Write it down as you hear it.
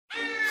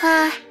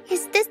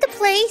Is this the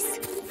place?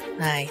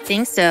 I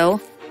think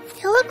so.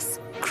 It looks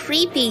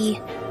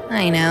creepy.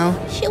 I know.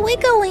 Should we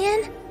go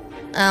in?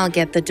 I'll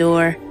get the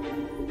door.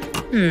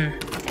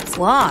 It's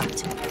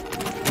locked.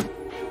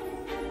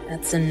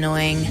 That's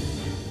annoying.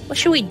 What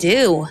should we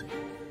do?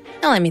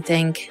 Now let me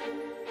think.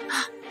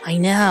 I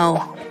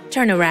know.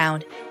 Turn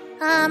around.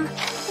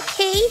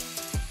 Okay.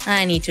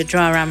 I need to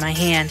draw around my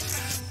hand.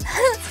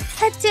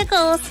 That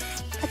tickles.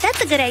 But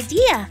that's a good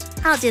idea.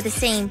 I'll do the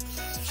same.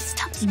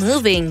 Stop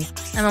moving.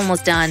 I'm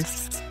almost done.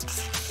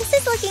 This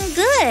is looking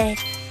good.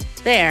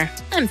 There,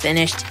 I'm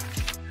finished.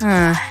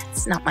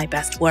 It's not my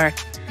best work.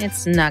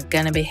 It's not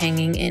gonna be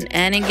hanging in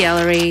any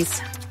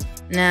galleries.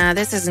 Nah,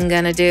 this isn't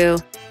gonna do.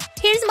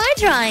 Here's my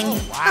drawing.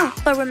 Oh,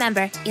 but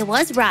remember, it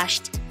was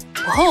rushed.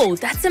 Whoa,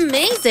 that's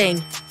amazing!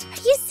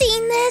 Are you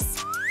seeing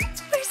this?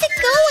 Where's it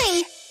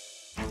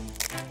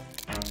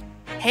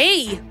going?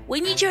 Hey, we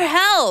need your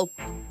help!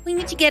 We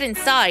need to get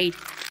inside.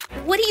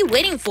 What are you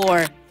waiting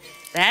for?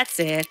 That's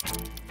it.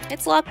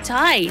 It's locked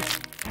tight.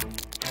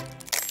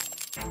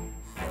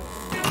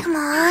 Come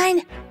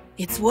on.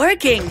 It's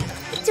working!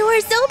 The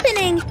door's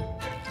opening.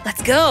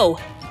 Let's go!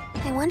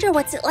 I wonder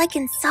what's it like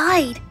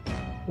inside.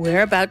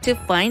 We're about to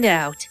find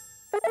out.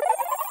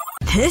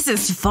 This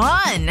is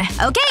fun!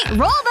 Okay,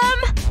 roll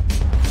them!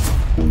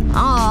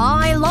 Aw,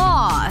 I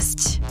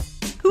lost.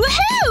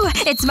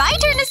 Woohoo! It's my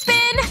turn to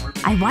spin!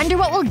 I wonder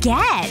what we'll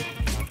get.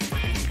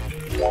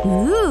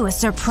 Ooh, a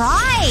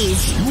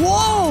surprise!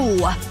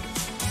 Whoa!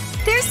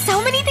 There's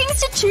so many things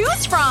to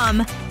choose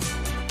from!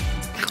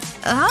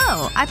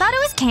 Oh, I thought it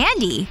was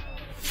candy.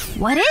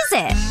 What is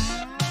it?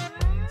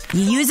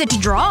 You use it to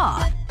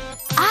draw.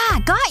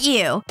 Ah, got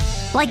you!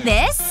 Like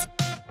this?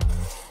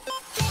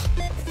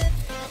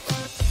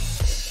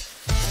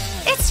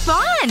 It's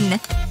fun!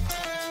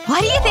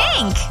 What do you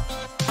think?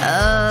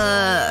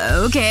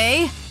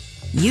 Okay.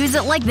 Use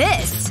it like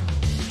this.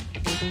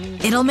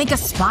 It'll make a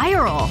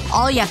spiral.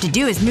 All you have to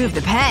do is move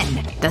the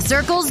pen. The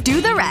circles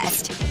do the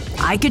rest.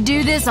 I could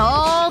do this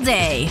all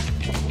day.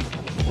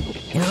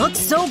 It looks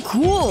so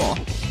cool.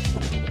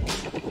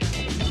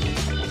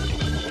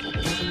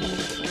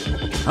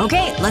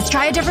 Okay, let's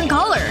try a different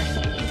color.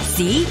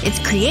 See? It's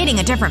creating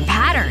a different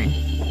pattern.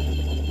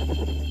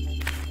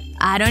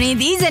 I don't need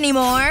these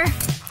anymore.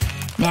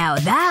 Now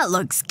that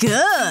looks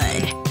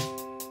good.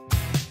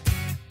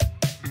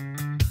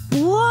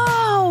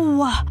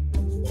 Whoa!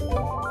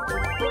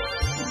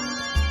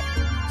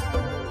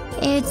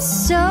 It's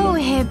so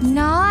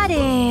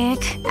hypnotic.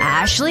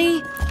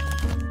 Ashley?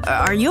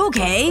 Are you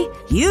okay?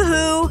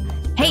 Yoo-hoo!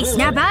 Hey,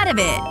 snap out of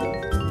it!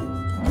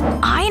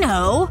 I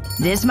know!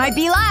 This might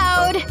be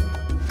loud!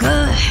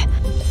 Ugh.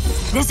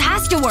 This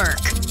has to work!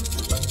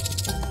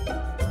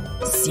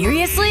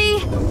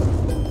 Seriously?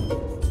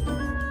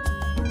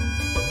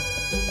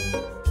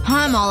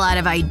 I'm all out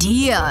of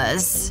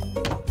ideas.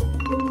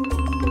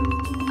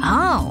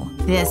 Oh,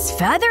 this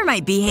feather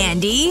might be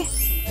handy.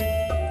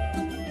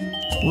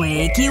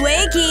 Wakey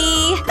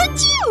wakey!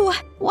 Achoo!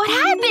 What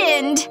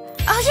happened?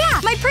 Oh yeah,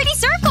 my pretty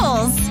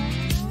circles!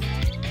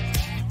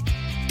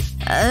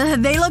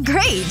 They look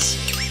great.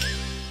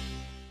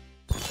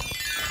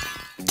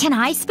 Can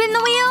I spin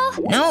the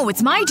wheel? No,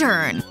 it's my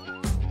turn.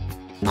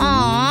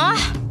 Aww.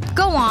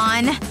 Go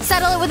on.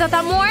 Settle it with a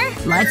thumb more?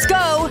 Let's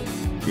go.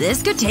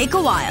 This could take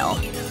a while.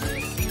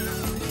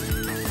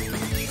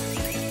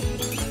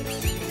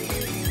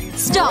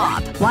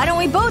 Stop! Why don't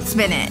we both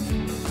spin it?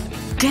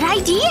 Good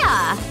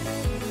idea!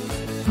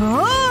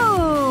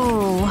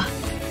 Oh!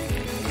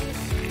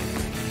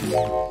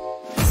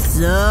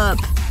 Sup?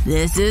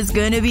 This is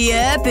gonna be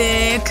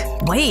epic!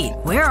 Wait,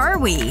 where are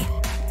we?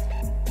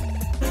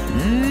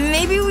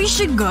 Maybe we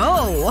should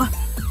go.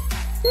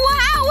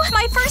 Wow!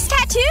 My first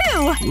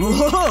tattoo!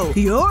 Whoa!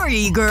 You're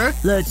eager.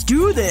 Let's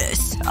do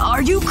this.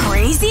 Are you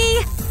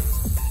crazy?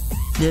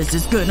 This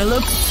is gonna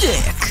look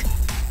sick.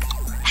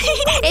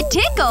 It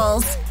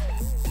tickles!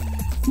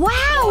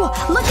 Wow!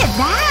 Look at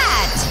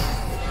that!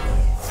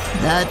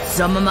 That's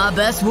some of my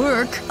best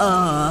work.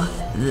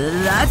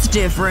 That's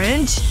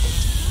different.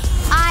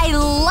 I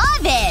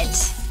love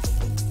it!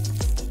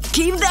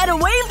 Keep that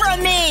away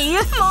from me!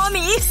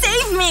 Mommy,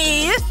 save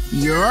me!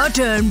 Your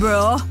turn,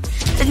 bro.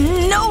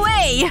 No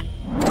way!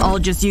 I'll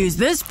just use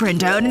this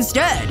printout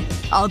instead.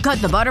 I'll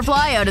cut the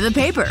butterfly out of the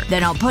paper.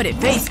 Then I'll put it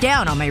face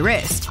down on my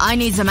wrist. I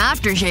need some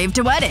aftershave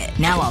to wet it.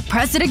 Now I'll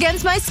press it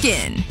against my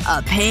skin.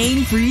 A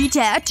pain-free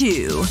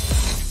tattoo.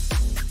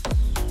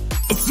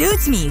 It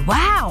suits me.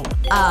 Wow.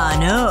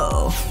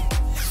 No.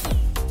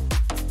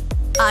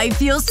 I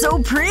feel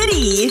so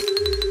pretty.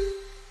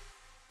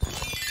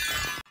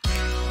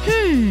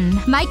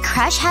 My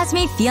crush has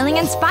me feeling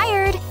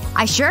inspired.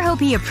 I sure hope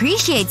he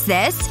appreciates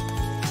this.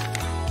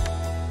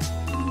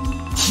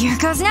 Here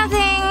goes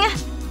nothing.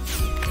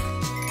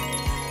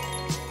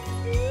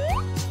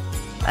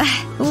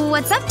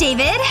 What's up,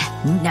 David?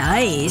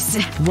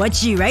 Nice. What'd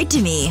she write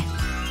to me?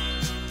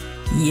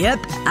 Yep,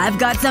 I've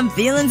got some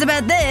feelings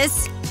about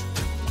this.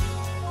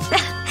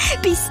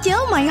 Be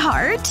still, my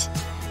heart.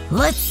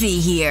 Let's see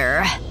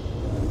here.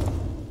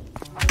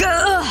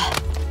 Gah!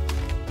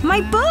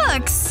 My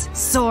books!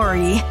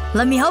 Sorry.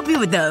 Let me help you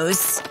with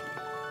those.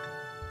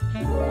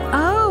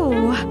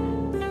 Oh.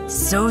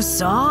 So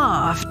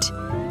soft.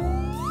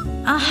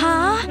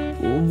 Uh-huh.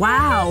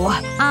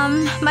 Wow.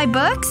 My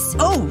books?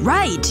 Oh,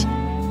 right.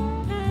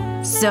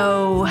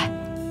 So…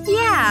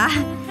 yeah.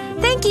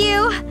 Thank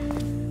you.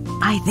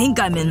 I think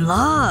I'm in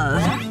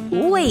love.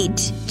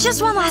 Wait.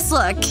 Just one last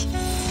look.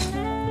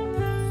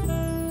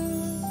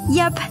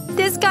 Yep.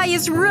 This guy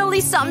is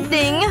really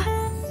something.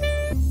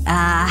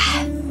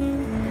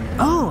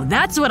 Oh,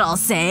 that's what I'll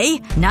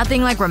say.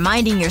 Nothing like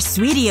reminding your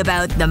sweetie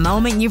about the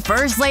moment you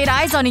first laid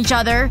eyes on each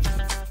other.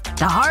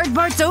 The hard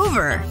part's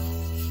over.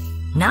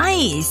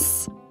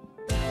 Nice.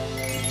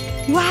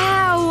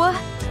 Wow.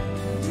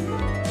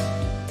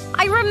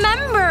 I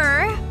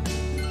remember.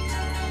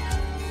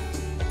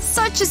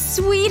 Such a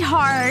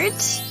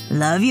sweetheart.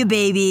 Love you,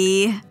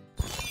 baby.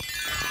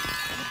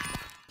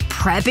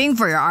 Prepping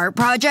for your art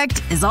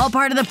project is all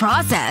part of the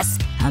process.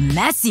 A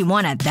messy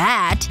one at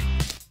that.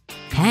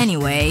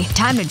 Anyway,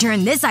 time to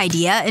turn this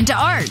idea into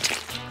art.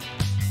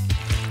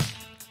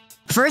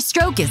 First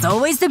stroke is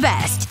always the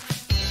best.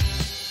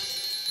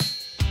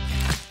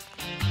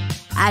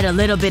 Add a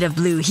little bit of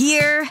blue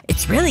here.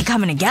 It's really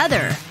coming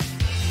together.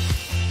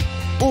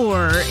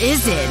 Or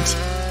is it?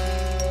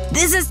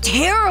 This is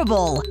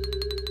terrible!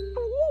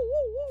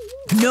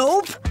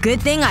 Nope.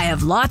 Good thing I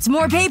have lots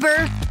more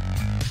paper.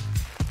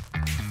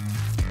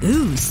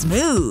 Ooh,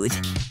 smooth.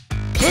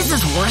 This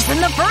is worse than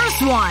the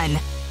first one.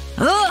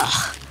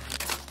 Ugh.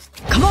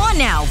 Come on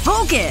now,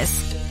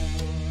 focus!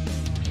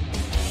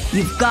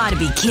 You've gotta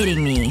be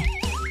kidding me.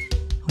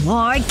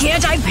 Why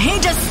can't I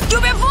paint a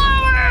stupid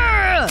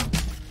flower?!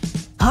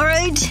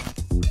 Alright.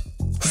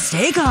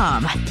 Stay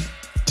calm.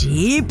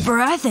 Deep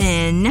breath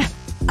in.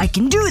 I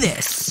can do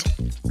this.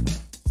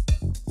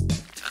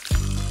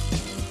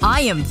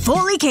 I am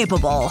fully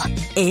capable.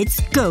 It's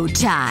go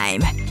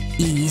time.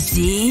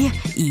 Easy.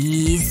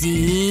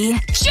 Easy.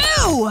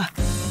 Shoo!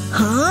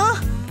 Huh?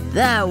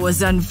 That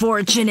was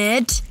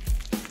unfortunate.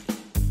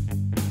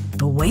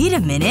 But wait a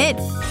minute.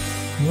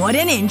 What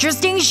an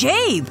interesting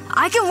shape!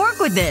 I can work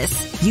with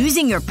this.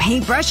 Using your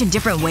paintbrush in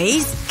different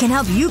ways can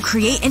help you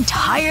create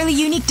entirely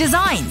unique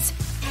designs.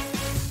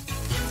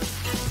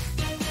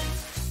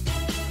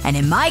 And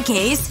in my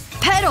case,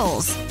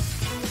 petals.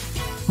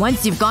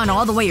 Once you've gone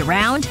all the way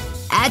around,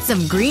 add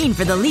some green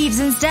for the leaves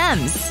and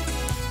stems.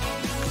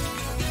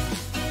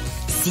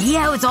 See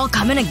how it's all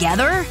coming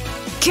together?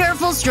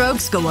 Careful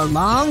strokes go a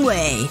long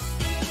way.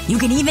 You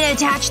can even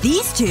attach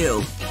these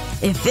two.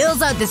 It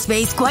fills out the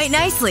space quite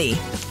nicely.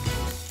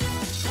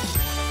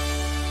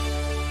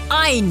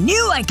 I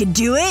knew I could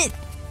do it!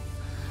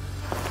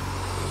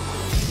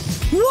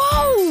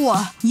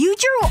 Whoa! You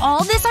drew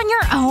all this on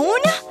your own?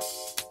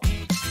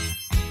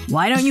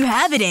 Why don't you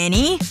have it,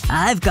 Annie?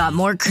 I've got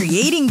more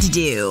creating to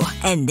do.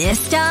 And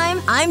this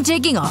time, I'm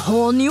taking a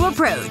whole new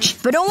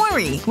approach. But don't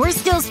worry, we're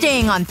still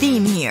staying on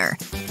theme here.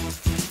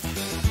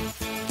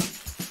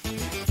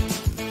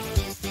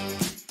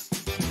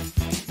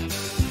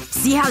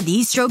 See how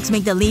these strokes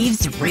make the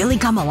leaves really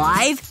come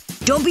alive?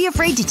 Don't be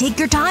afraid to take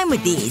your time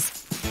with these.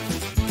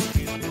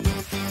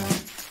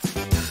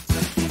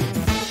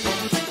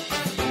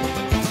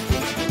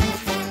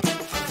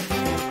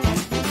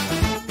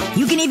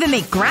 You can even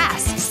make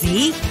grass,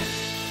 see?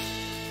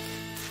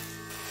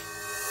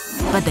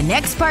 But the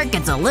next part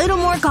gets a little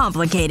more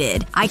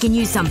complicated. I can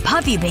use some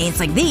puffy paints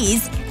like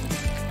these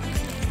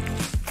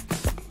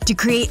to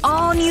create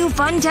all new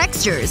fun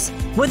textures.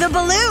 With a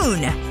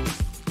balloon!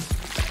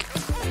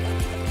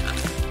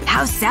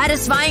 How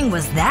satisfying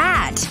was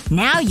that?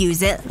 Now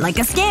use it like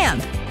a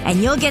stamp.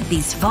 And you'll get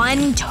these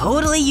fun,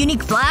 totally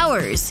unique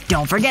flowers.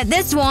 Don't forget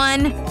this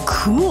one.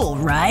 Cool,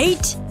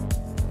 right?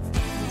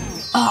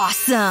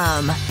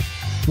 Awesome!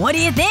 What do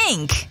you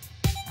think?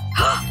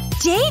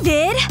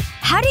 David!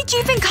 How did you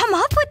even come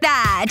up with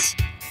that?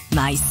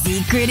 My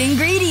secret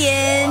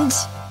ingredient!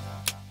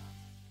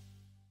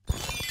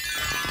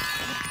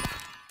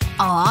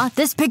 Aw,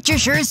 this picture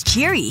sure is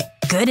cheery.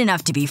 Good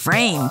enough to be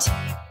framed.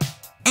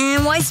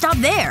 And why stop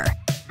there?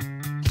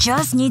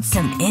 Just need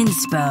some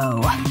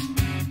inspo.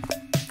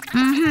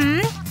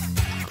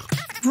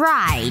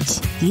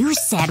 Right. You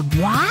said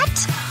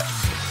what?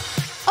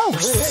 Oh,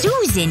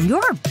 Susan,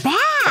 you're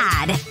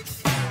bad!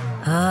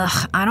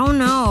 Ugh, I don't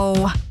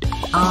know.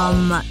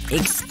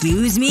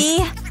 Excuse me?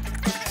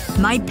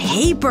 My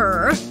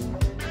paper!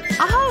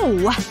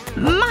 Oh,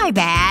 my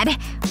bad.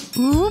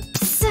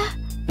 Oops.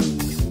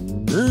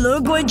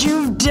 Look what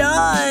you've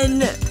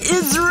done!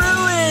 It's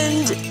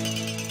ruined!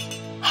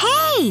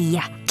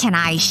 Hey! Can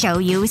I show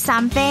you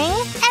something?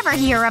 Ever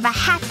hear of a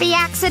happy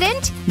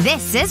accident?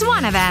 This is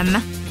one of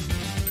them.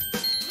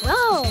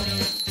 Whoa.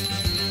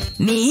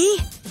 Me?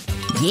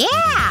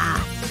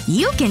 Yeah!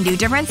 You can do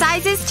different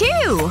sizes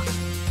too!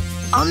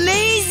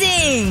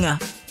 Amazing!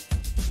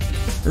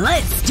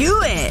 Let's do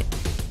it!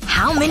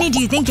 How many do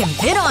you think can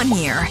fit on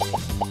here?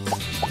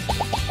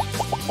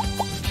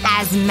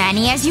 As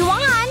many as you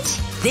want!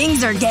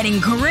 Things are getting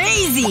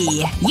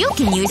crazy! You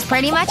can use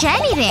pretty much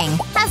anything.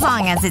 As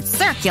long as it's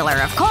circular,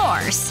 of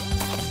course.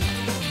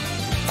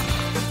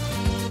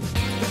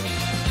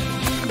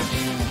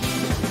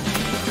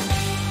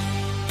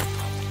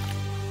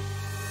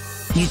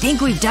 You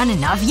think we've done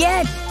enough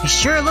yet? It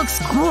sure looks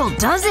cool,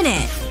 doesn't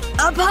it?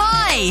 Up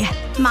high!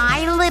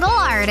 My little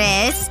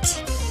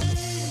artist.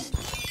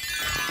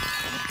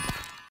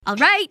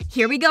 Alright,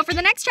 here we go for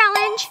the next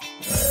challenge.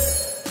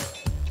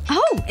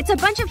 Oh, it's a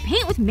bunch of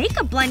paint with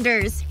makeup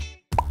blenders.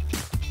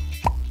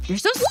 They're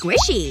so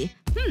squishy.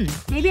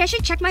 Maybe I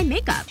should check my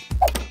makeup.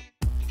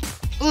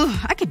 Ooh,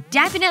 I could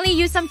definitely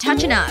use some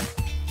touching up.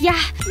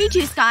 Yeah, me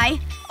too, Sky.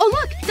 Oh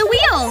look, the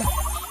wheel!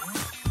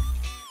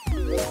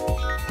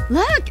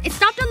 Look, it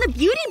stopped on the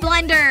beauty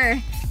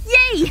blender!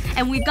 Yay!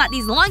 And we've got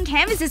these long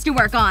canvases to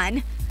work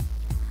on.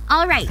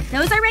 Alright,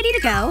 those are ready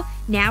to go.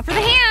 Now for the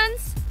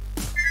hands.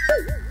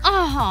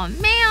 Oh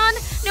man,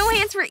 no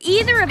hands for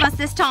either of us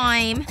this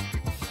time.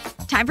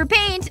 Time for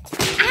paint.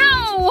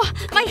 Ow!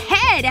 My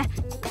head!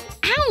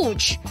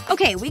 Ouch!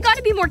 Okay, we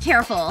gotta be more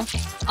careful.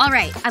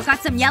 Alright, I've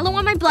got some yellow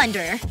on my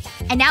blender.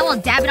 And now I'll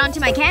dab it onto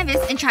my canvas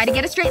and try to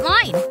get a straight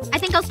line. I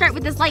think I'll start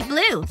with this light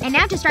blue. And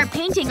now to start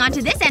painting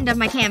onto this end of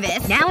my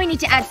canvas. Now I need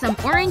to add some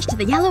orange to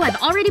the yellow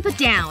I've already put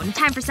down.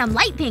 Time for some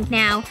light pink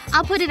now.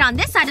 I'll put it on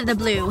this side of the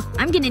blue.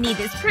 I'm gonna need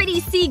this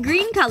pretty sea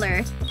green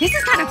color. This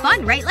is kind of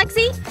fun, right,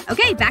 Lexi?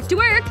 Okay, back to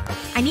work.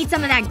 I need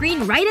some of that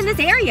green right in this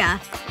area.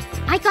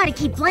 I gotta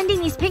keep blending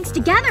these pinks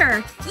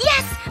together.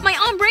 Yes! My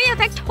ombre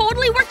effect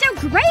totally worked out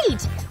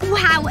great!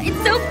 Wow,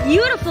 it's so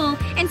beautiful.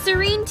 And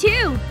serene,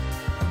 too.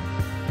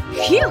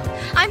 Phew!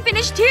 I'm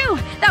finished, too!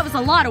 That was a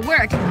lot of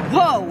work.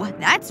 Whoa!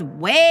 That's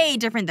way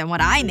different than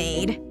what I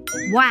made.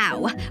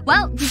 Wow.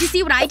 Well, did you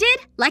see what I did?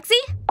 Lexi?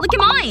 Look at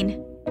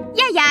mine.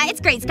 Yeah,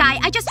 it's great, Sky.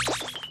 I just…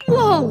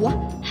 Whoa!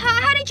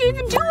 How did you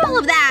even do all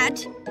of that?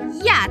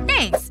 Yeah,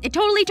 thanks. It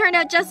totally turned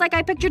out just like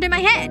I pictured in my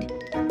head.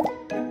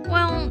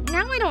 Well,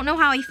 now I don't know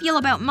how I feel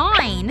about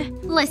mine.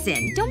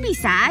 Listen, don't be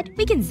sad.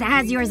 We can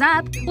zazz yours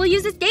up. We'll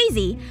use this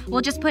daisy.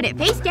 We'll just put it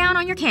face down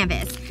on your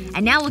canvas.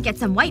 And now we'll get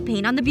some white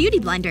paint on the beauty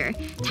blender.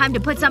 Time to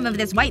put some of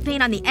this white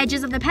paint on the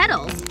edges of the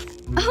petals.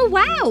 Oh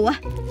wow!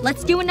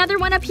 Let's do another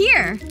one up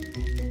here.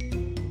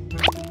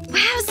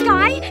 Wow,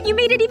 Sky! You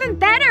made it even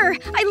better!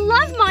 I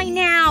love mine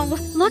now!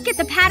 Look at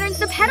the patterns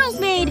the petals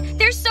made!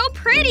 They're so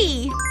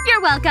pretty!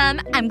 You're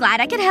welcome. I'm glad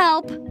I could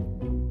help.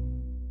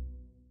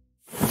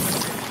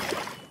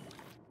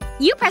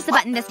 You press the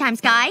button this time,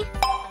 Sky.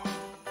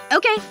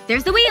 Okay,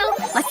 there's the wheel.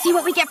 Let's see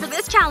what we get for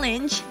this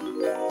challenge.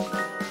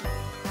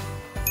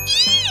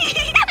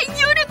 A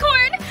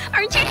unicorn!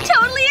 Aren't you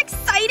totally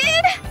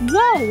excited?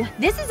 Whoa,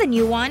 this is a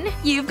new one.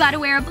 You've gotta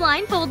wear a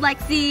blindfold,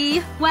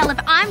 Lexi. Well, if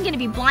I'm gonna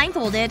be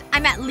blindfolded,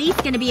 I'm at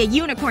least gonna be a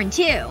unicorn,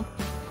 too.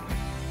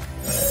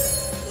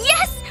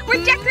 Yes!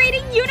 We're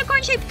decorating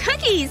unicorn-shaped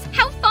cookies!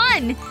 How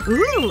fun!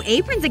 Ooh,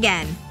 aprons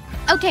again.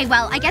 Okay,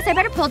 well, I guess I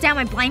better pull down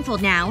my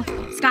blindfold now.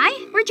 Sky?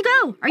 Where'd you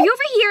go? Are you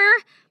over here?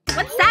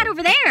 What's that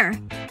over there?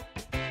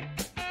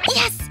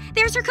 Yes!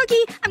 There's her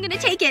cookie! I'm gonna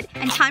take it.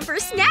 And time for a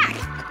snack.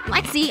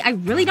 Lexi, I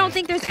really don't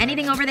think there's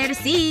anything over there to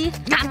see.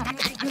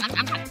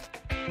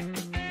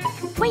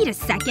 Wait a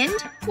second.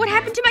 What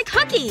happened to my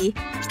cookie?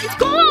 It's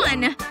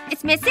gone!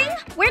 It's missing?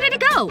 Where did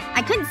it go?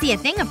 I couldn't see a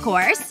thing, of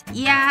course.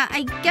 Yeah,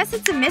 I guess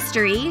it's a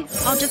mystery.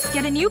 I'll just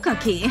get a new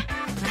cookie.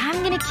 But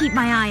I'm gonna keep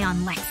my eye on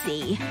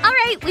Lexi.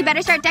 Alright, we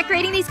better start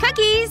decorating these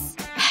cookies.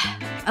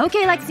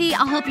 Okay, Lexi,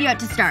 I'll help you out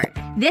to start.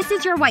 This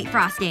is your white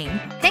frosting.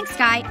 Thanks,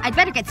 Sky. I'd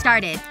better get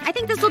started. I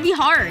think this will be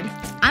hard.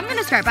 I'm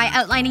gonna start by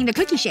outlining the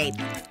cookie shape.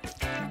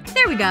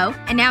 There we go.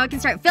 And now I can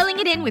start filling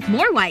it in with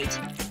more white.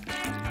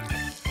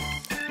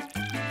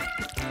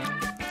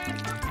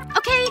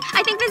 Okay,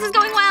 I think this is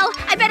going well.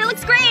 I bet it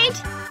looks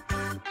great!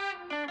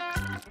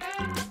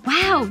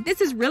 Wow, this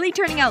is really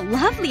turning out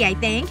lovely, I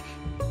think.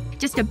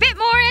 Just a bit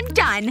more and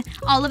done.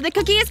 All of the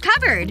cookie is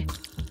covered.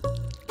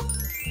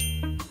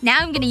 Now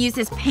I'm gonna use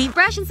this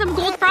paintbrush and some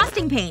gold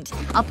frosting paint.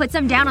 I'll put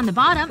some down on the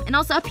bottom and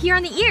also up here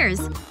on the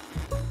ears.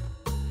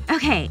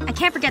 Okay, I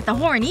can't forget the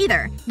horn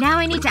either. Now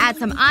I need to add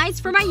some eyes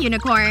for my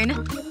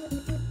unicorn.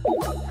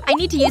 I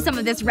need to use some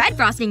of this red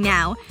frosting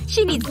now.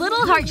 She needs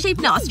little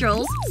heart-shaped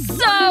nostrils.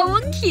 So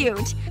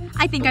cute!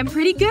 I think I'm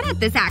pretty good at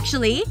this,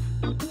 actually.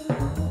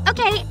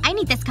 Okay, I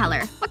need this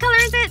color. What color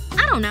is it?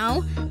 I don't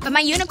know. But my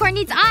unicorn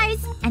needs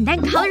eyes. And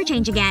then color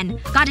change again.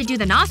 Gotta do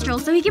the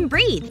nostrils so he can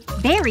breathe.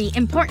 Very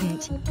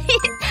important.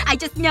 I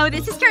just know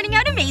this is turning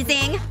out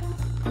amazing.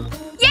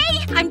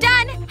 Yay! I'm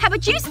done! How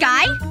about you,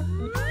 Sky?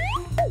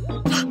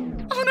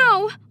 Oh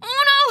no!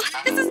 Oh no!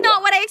 This is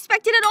not what I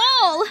expected at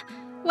all!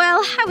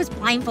 Well, I was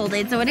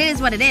blindfolded, so it is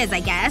what it is,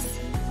 I guess.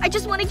 I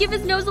just want to give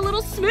his nose a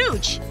little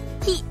smooch.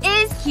 He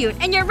is cute,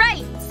 and you're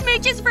right.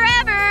 Smooches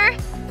forever!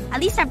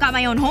 At least I've got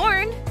my own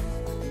horn.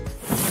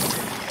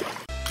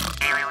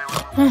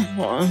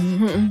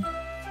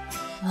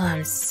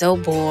 I'm so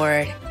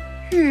bored.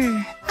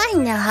 I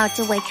know how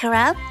to wake her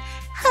up.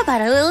 How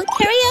about a little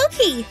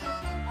karaoke?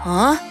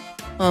 Huh?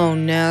 Oh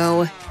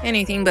no.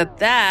 Anything but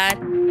that.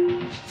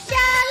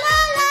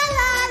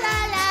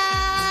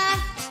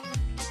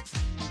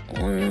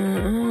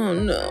 Oh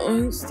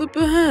no, it's the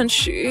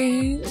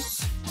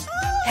Banshees.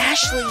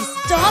 Ashley,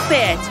 stop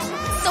it!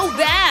 It's so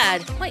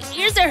bad! My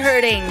ears are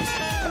hurting!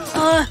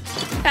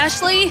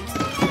 Ashley?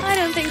 I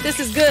don't think this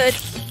is good.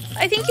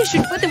 I think you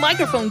should put the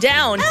microphone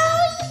down.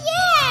 Oh,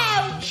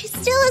 yeah! She's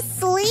still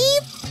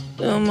asleep?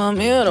 Oh,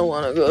 Mommy, I don't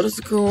want to go to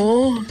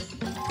school.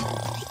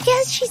 I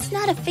guess she's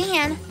not a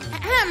fan.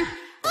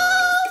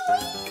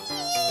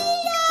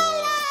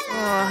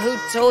 Oh, who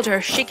told her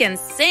she can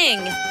sing?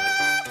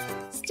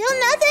 Still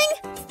nothing?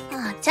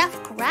 Oh,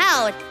 tough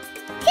crowd.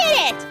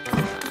 Hit it!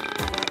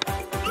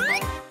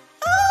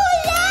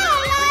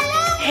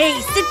 Hey,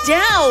 sit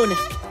down!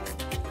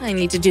 I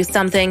need to do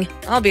something.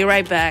 I'll be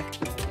right back.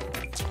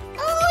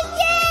 Oh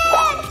yeah!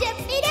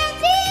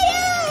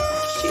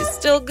 She's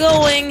still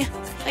going.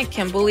 I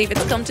can't believe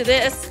it's come to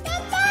this.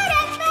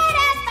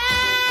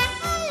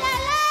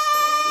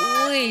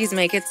 Please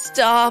make it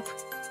stop.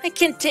 I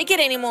can't take it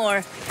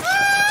anymore.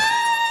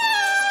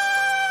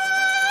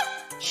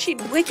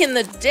 She'd waken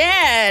the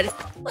dead.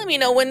 Let me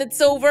know when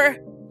it's over.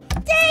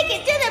 Take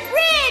it to the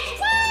bridge!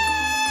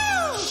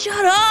 Woo!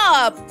 Shut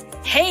up!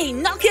 Hey,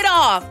 knock it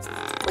off!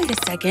 Wait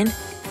a second.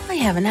 I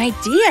have an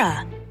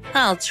idea.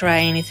 I'll try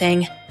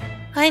anything.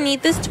 I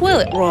need this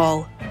toilet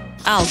roll.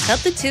 I'll cut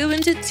the tube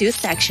into 2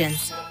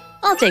 sections.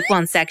 I'll take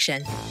 1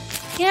 section.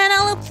 And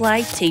I'll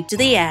apply tape to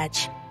the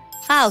edge.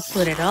 I'll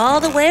put it all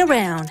the way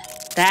around.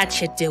 That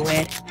should do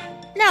it.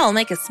 Now I'll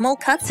make a small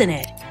cuts in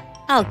it.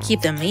 I'll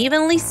keep them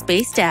evenly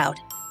spaced out,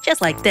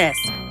 just like this.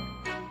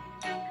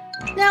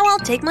 Now I'll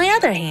take my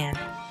other hand.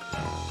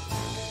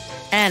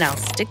 And I'll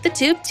stick the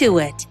tube to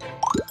it.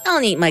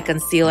 I'll need my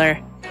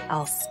concealer.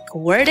 I'll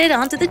squirt it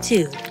onto the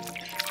tube.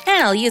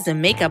 And I'll use a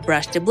makeup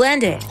brush to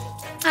blend it.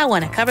 I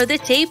want to cover the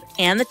tape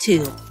and the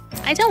tube.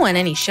 I don't want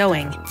any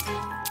showing.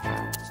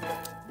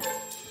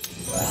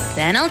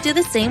 Then I'll do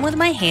the same with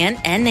my hand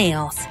and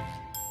nails.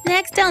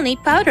 Next, I'll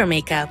need powder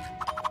makeup.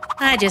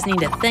 I just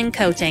need a thin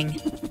coating.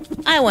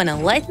 I want to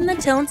lighten the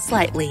tone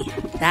slightly.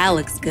 That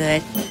looks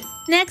good.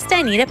 Next,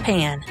 I need a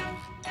pan.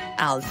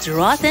 I'll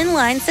draw thin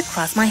lines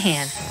across my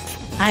hand.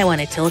 I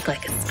want it to look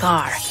like a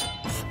scar.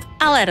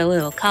 I'll add a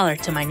little color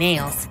to my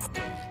nails.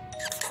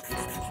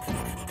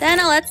 Then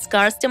I'll add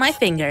scars to my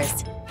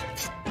fingers.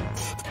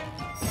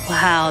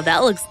 Wow,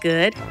 that looks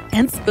good.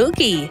 And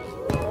spooky.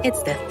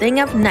 It's the thing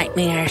of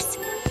nightmares.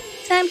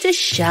 Time to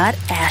shut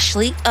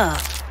Ashley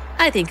up.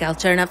 I think I'll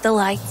turn up the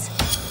lights.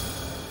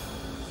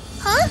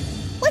 Huh?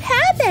 What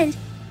happened?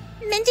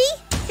 Mindy?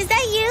 Is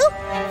that you?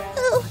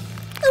 Who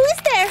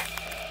is there?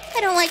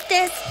 I don't like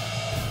this.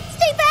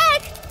 Stay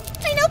back!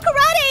 I know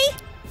karate!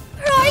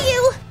 Where are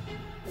you?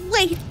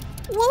 Wait,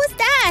 what was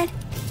that?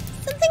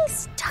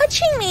 Something's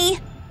touching me.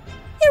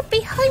 You're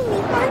behind me,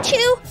 aren't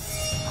you?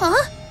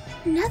 Huh?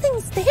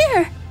 Nothing's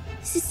there.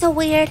 This is so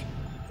weird.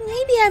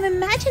 Maybe I'm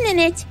imagining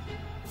it.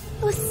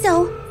 It was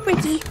so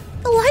freaky.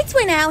 The lights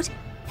went out,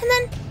 and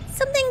then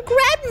something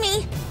grabbed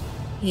me.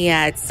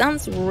 Yeah, it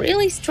sounds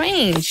really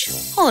strange.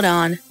 Hold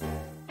on.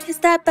 Is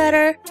that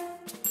better?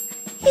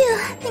 Phew,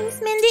 thanks,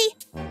 Mindy.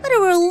 What a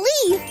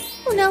relief.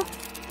 Oh no.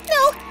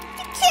 No,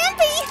 it can't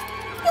be.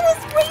 It was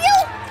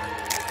real.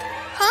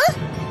 Huh?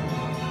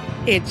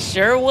 It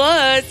sure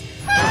was.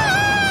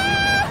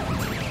 Ah!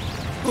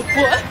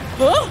 What?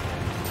 Huh?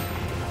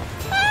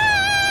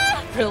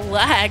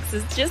 Relax,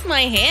 it's just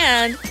my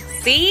hand.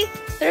 See?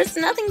 There's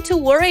nothing to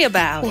worry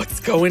about. What's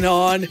going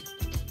on?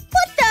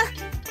 What the?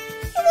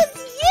 It was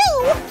you!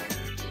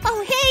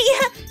 Oh, hey,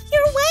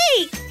 you're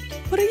awake!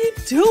 What are you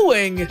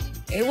doing?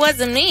 It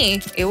wasn't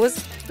me. It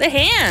was the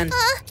hand.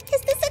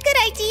 Is this a good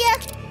idea?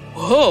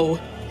 Whoa,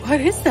 what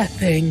is that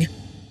thing?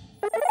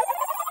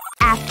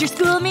 After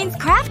school means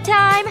craft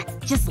time!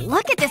 Just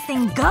look at this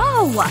thing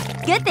go!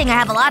 Good thing I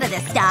have a lot of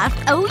this stuff.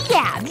 Oh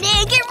yeah,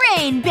 make it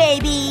rain,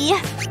 baby!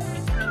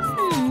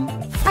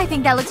 I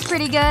think that looks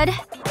pretty good.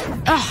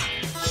 Ugh,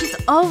 she's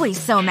always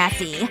so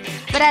messy.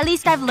 But at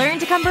least I've learned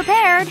to come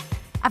prepared.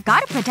 I've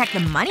gotta protect the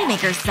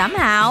moneymakers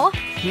somehow.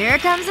 Here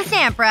comes the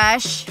stamp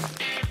brush.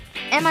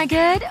 Am I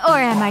good or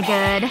am I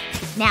good?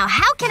 Now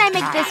how can I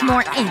make this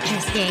more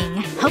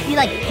interesting? Hope you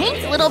like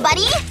paint, little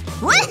buddy!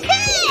 Woohoo!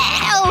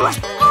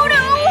 Oh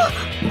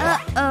no!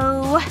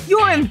 Uh-oh.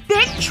 You're in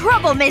big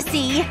trouble,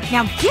 Missy!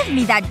 Now give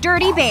me that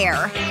dirty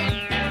bear.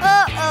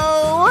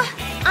 Uh-oh.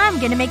 I'm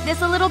gonna make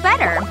this a little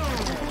better.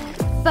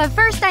 But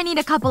first I need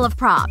a couple of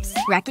props.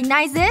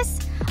 Recognize this?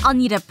 I'll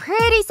need a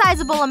pretty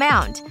sizable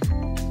amount.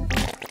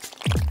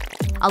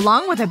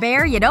 Along with a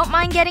bear you don't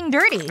mind getting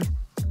dirty.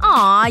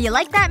 Aw, you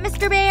like that,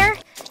 Mr. Bear?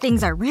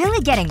 Things are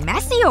really getting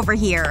messy over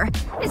here.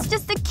 It's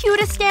just the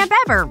cutest stamp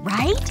ever,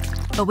 right?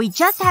 But we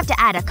just have to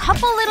add a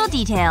couple little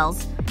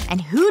details. And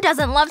who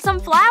doesn't love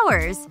some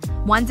flowers?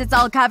 Once it's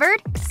all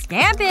covered,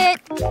 stamp it!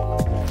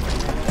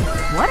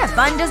 What a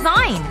fun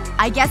design!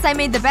 I guess I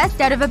made the best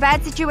out of a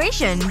bad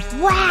situation.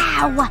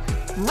 Wow!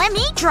 Let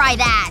me try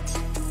that!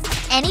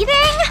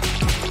 Anything?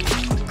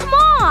 Come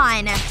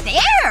on!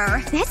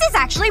 There! This is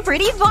actually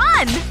pretty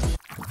fun!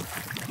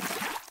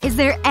 Is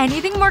there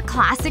anything more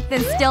classic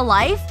than still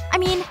life? I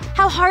mean,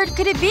 how hard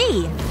could it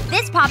be?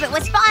 This poppet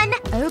was fun!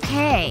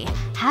 Okay.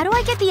 How do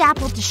I get the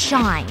apple to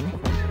shine?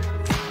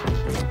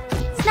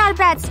 It's not a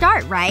bad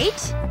start,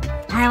 right?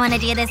 I wanna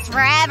do this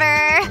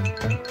forever.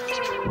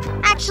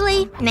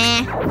 Actually,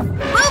 nah.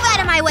 Move out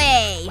of my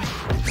way!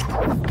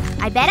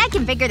 I bet I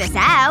can figure this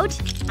out.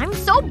 I'm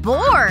so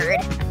bored.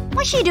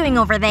 What's she doing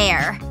over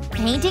there?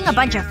 Painting a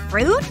bunch of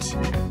fruit?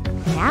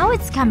 Now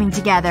it's coming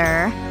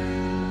together.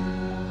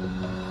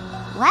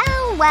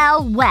 Well,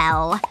 well,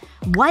 well.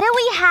 What do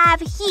we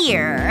have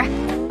here?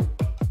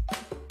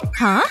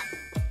 Huh?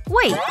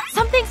 Wait,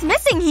 something's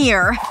missing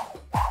here.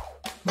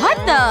 What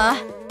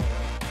the…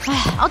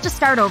 I'll just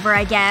start over,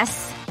 I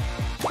guess.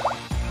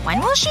 When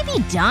will she be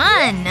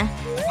done?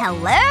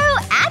 Hello,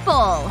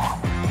 Apple!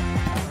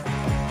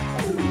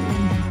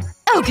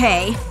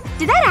 Okay.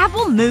 Did that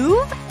apple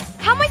move?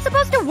 How am I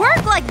supposed to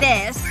work like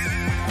this?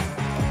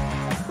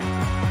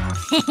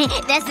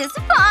 This is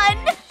fun!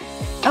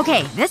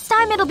 Okay, this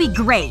time it'll be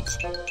great.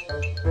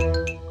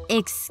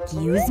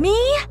 Excuse me?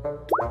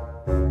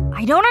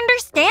 I don't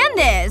understand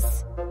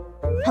this.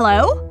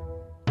 Hello?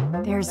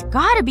 There's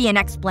gotta be an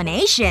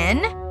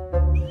explanation.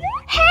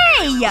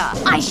 Hey!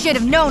 I should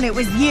have known it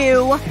was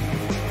you!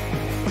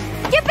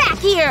 Get back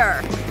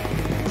here!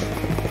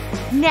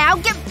 Now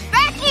get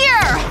back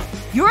here!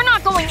 You're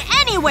not going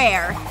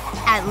anywhere!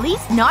 At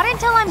least not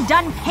until I'm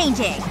done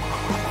painting.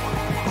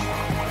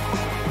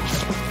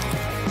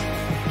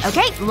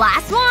 Okay,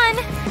 last one.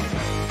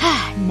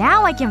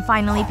 Now I can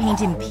finally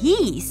paint in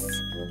peace.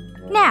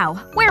 Now,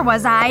 where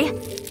was I?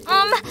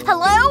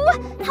 Hello?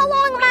 How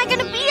long am I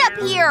gonna be up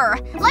here?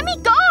 Let me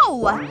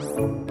go!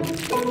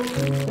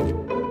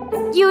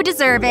 You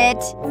deserve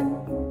it.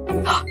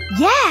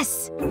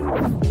 Yes!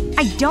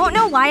 I don't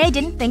know why I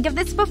didn't think of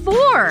this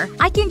before.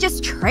 I can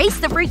just trace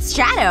the fruit's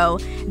shadow.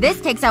 This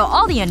takes out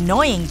all the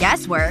annoying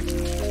guesswork.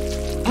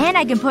 And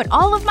I can put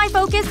all of my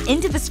focus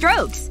into the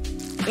strokes.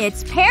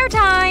 It's pear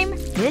time!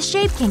 This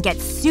shape can get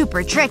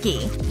super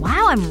tricky.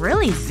 Wow, I'm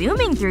really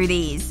zooming through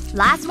these.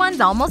 Last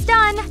one's almost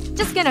done.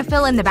 Just gonna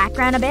fill in the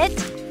background a bit.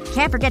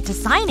 Can't forget to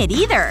sign it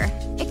either.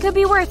 It could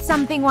be worth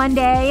something one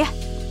day.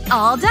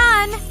 All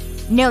done!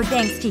 No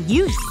thanks to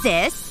you,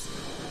 sis.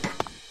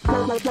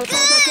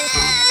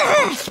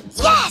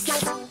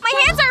 Yes! My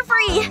hands are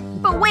free!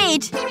 But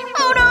wait.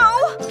 Oh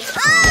no!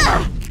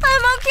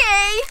 I'm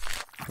okay!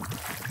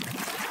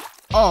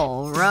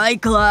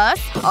 Alright, class.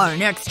 Our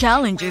next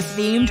challenge is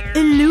themed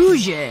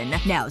illusion.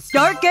 Now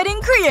start getting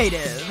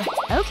creative.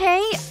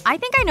 Okay, I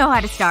think I know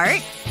how to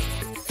start.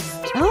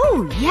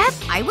 Oh, yep.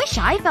 I wish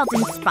I felt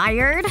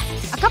inspired.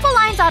 A couple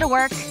lines ought to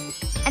work.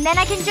 And then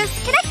I can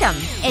just connect them.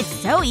 It's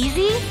so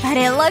easy, but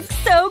it looks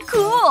so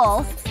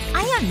cool.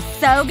 I am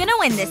so gonna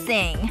win this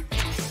thing.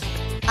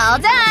 All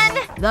done!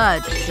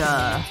 That's,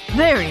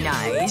 very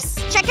nice.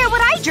 Check out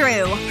what I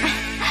drew!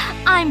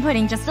 I'm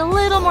putting just a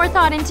little more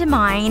thought into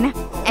mine.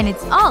 And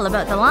it's all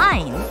about the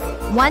lines.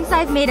 Once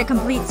I've made a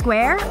complete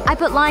square, I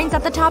put lines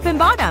at the top and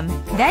bottom.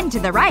 Then to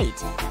the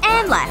right.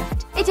 And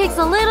left. It takes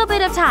a little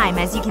bit of time,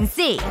 as you can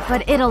see.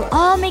 But it'll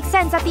all make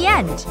sense at the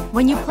end.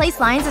 When you place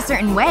lines a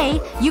certain way,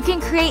 you can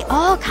create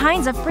all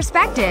kinds of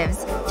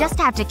perspectives. Just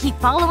have to keep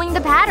following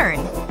the pattern.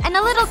 And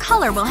a little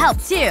color will help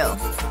too.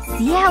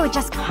 See how it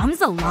just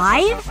comes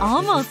alive?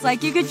 Almost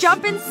like you could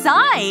jump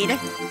inside.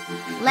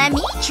 Let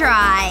me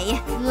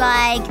try.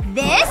 Like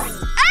this?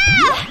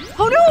 Ah!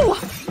 Oh no!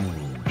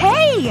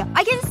 Hey!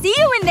 I can see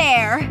you in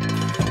there!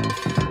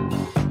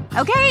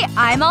 Okay,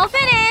 I'm all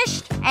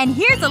finished. And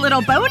here's a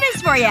little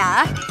bonus for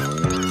ya.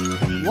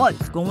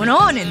 What's going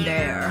on in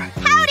there?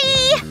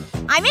 Howdy!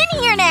 I'm in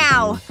here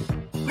now!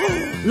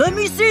 Let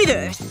me see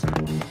this.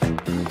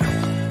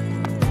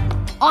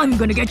 I'm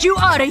gonna get you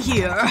out of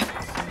here.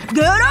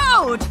 Get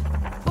out!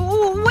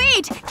 Oh,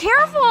 wait!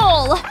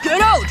 Careful!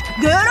 Get out!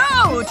 Get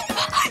out!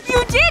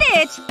 You did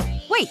it!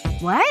 Wait,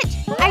 what?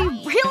 I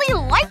really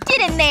liked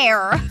it in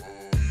there!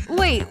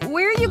 Wait,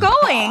 where are you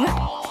going?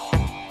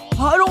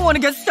 I don't want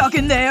to get stuck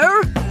in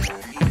there.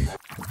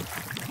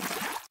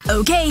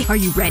 Okay, are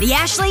you ready,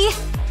 Ashley?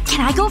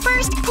 Can I go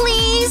first,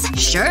 please?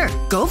 Sure,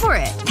 go for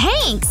it.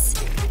 Thanks!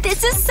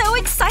 This is so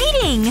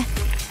exciting!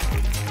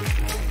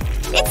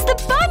 It's the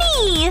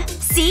bunny!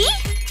 See?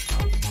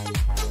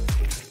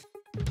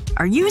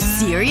 Are you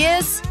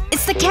serious?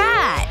 It's the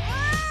cat!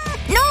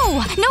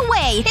 No! No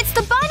way! It's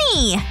the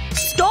bunny!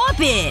 Stop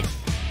it!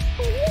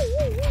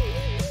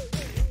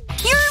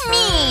 You're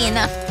mean!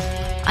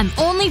 I'm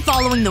only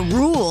following the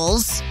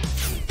rules.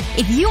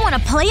 If you want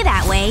to play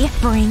that way,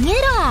 bring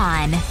it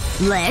on.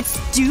 Let's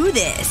do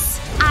this.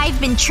 I've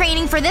been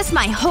training for this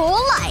my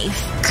whole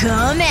life.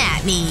 Come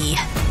at me.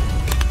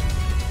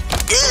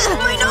 Ugh,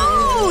 my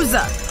nose!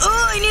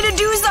 Oh, I need to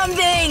do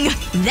something!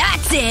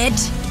 That's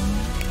it!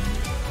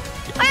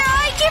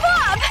 I give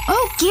up!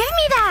 Oh, give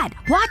me that!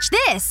 Watch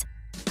this!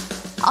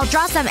 I'll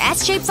draw some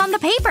S-shapes on the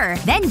paper,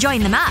 then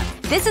join them up.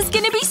 This is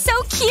gonna be so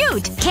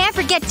cute! Can't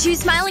forget two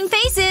smiling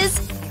faces!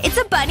 It's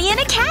a bunny and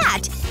a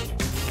cat!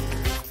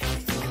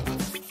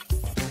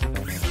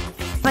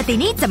 But they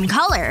need some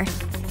color.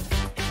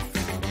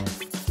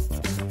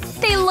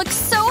 They look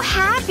so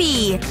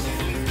happy!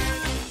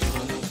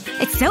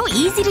 It's so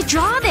easy to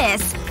draw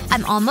this!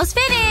 I'm almost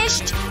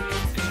finished!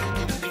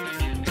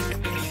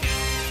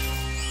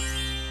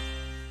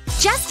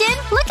 Justin,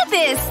 look at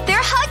this!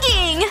 They're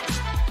hugging!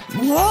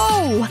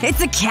 Whoa!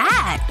 It's a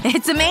cat!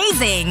 It's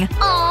amazing!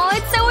 Aw,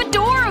 it's so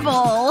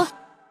adorable!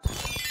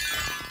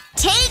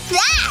 Take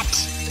that!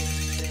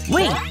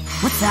 Wait,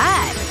 what's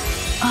that?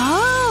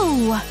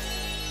 Oh!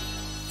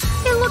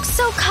 It looks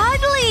so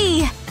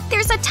cuddly!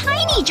 There's a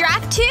tiny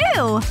giraffe,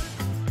 too!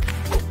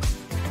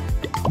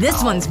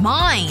 This one's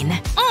mine!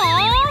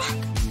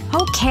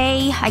 Aww!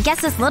 Okay, I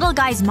guess this little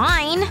guy's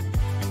mine.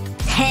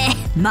 Heh,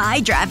 my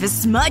giraffe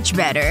is much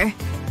better.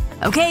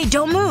 Okay,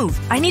 don't move.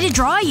 I need to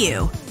draw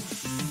you.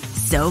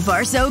 So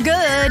far so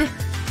good.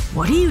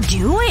 What are you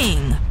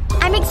doing?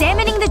 I'm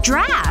examining the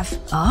giraffe.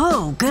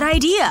 Oh, good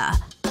idea.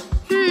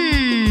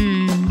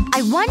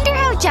 I wonder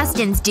how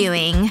Justin's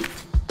doing.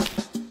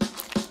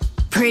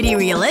 Pretty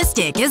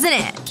realistic, isn't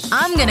it?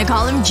 I'm gonna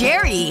call him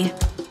Jerry.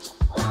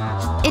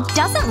 It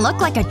doesn't look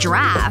like a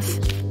giraffe.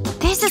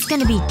 This is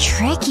gonna be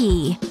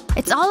tricky.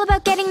 It's all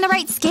about getting the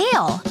right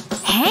scale.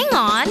 Hang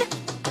on.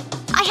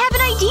 I have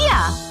an idea.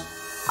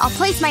 I'll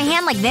place my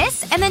hand like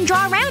this and then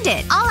draw around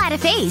it. I'll add a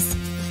face.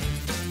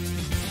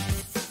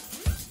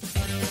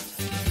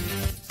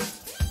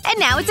 And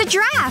now it's a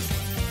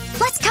giraffe.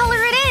 Let's color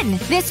it in.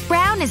 This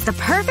brown is the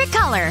perfect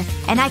color.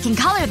 And I can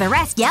color the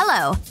rest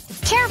yellow.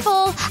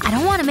 Careful. I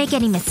don't want to make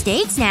any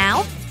mistakes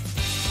now.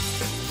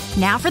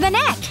 Now for the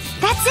neck.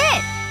 That's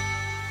it.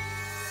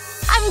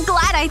 I'm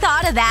glad I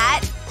thought of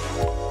that.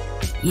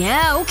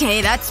 Yeah,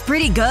 okay, that's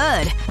pretty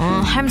good.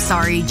 I'm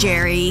sorry,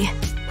 Jerry.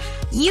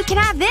 You can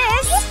have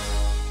this.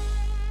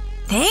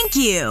 Thank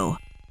you.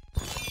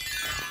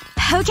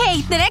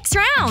 Okay, the next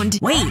round.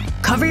 Wait,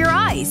 cover your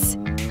eyes.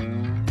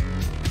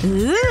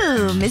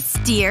 Ooh,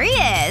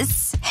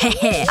 mysterious.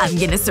 Heh, I'm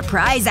gonna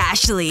surprise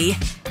Ashley.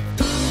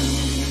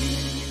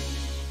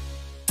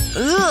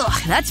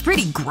 Ugh, that's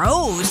pretty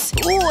gross.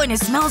 Ooh, and it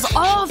smells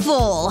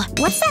awful.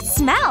 What's that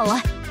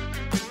smell?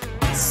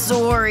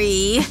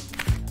 Sorry.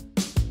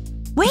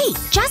 Wait,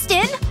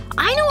 Justin!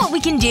 I know what we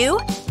can do!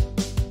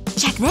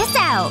 Check this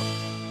out!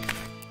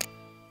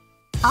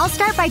 I'll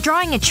start by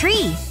drawing a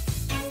tree.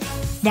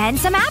 Then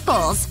some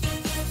apples.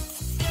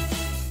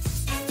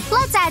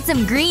 Let's add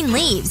some green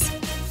leaves.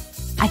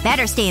 I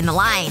better stay in the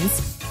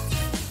lines.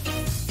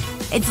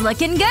 It's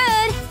looking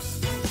good!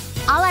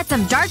 I'll add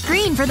some dark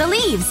green for the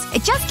leaves.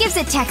 It just gives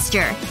it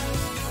texture.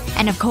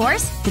 And of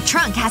course, the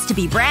trunk has to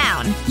be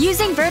brown.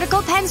 Using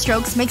vertical pen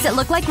strokes makes it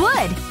look like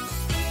wood.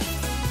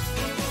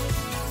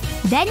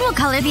 Then we'll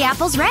color the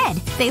apples red.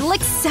 They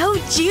look so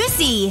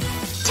juicy!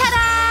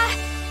 Ta-da!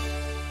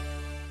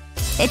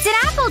 It's an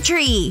apple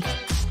tree!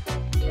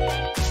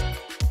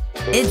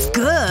 It's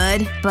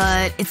good,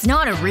 but it's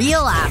not a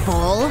real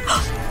apple.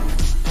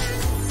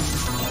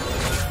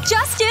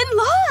 Justin,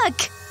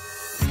 look!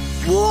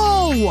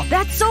 Whoa!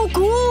 That's so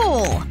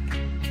cool!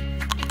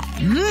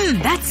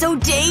 That's so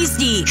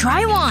tasty!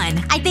 Try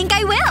one! I think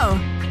I will.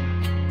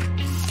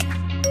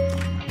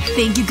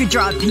 Think you could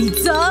draw a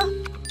pizza?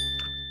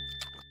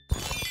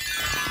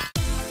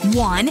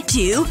 1,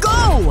 2,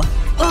 go!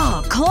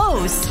 Ugh,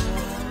 close.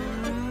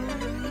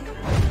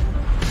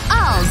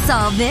 I'll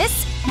solve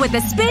this with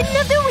a spin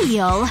of the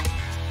wheel.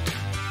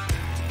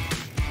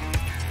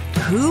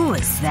 Who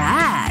was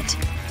that?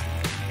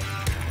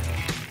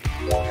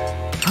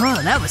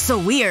 Oh, that was so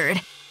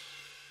weird.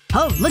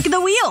 Oh, look at the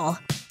wheel!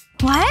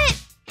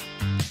 What?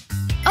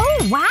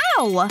 Oh,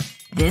 wow!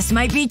 This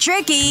might be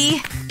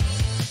tricky.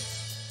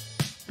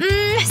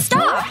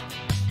 Stop!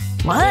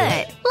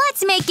 What?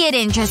 Let's make it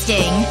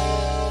interesting.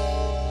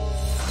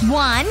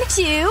 1,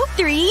 2,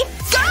 3,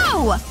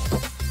 go!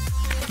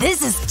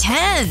 This is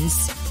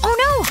tense. Oh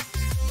no!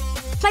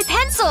 My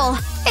pencil!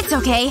 It's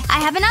okay, I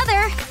have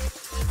another.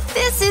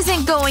 This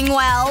isn't going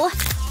well.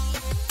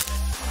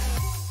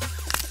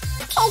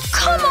 Oh,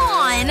 come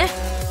on!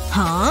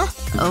 Huh?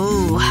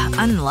 Oh,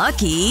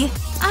 unlucky.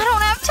 I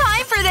don't have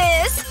time for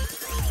this!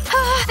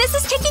 This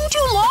is taking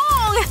too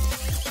long!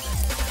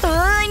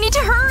 I need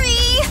to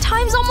hurry!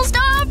 Time's almost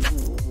up!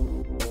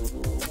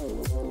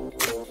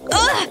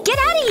 Ugh! Get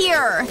out of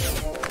here!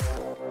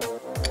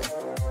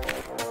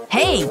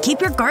 Hey, keep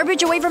your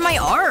garbage away from my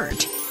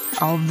art.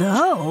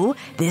 Although,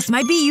 this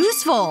might be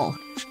useful.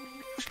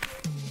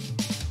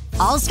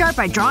 I'll start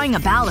by drawing a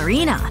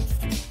ballerina.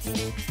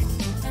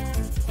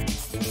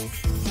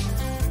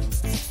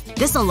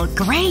 This'll look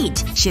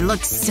great! She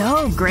looks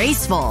so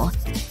graceful.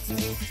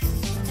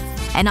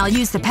 And I'll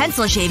use the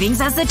pencil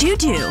shavings as the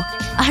tutu.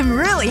 I'm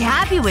really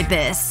happy with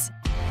this.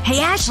 Hey,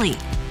 Ashley.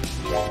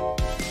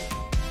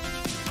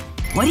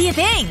 What do you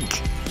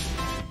think?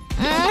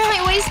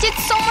 I wasted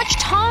so much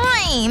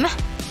time!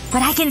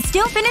 But I can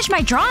still finish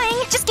my drawing.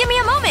 Just give me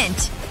a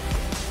moment.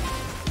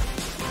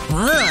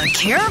 Ugh,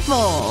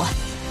 careful.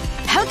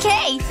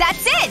 Okay,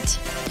 that's it!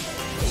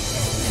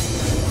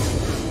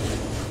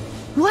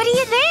 What do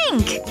you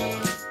think?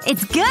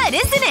 It's good,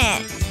 isn't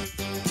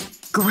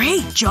it?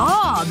 Great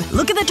job!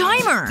 Look at the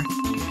timer!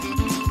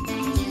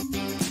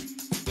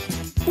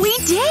 We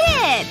did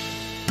it!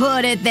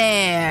 Put it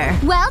there.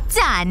 Well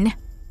done!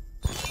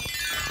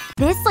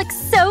 This looks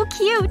so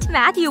cute!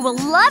 Matthew will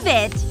love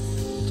it!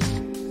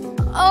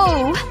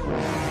 Oh.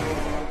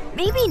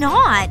 Maybe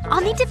not. I'll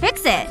need to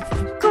fix it.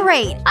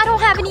 Great. I don't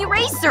have an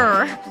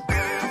eraser.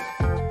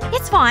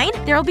 It's fine.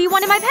 There'll be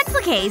one in my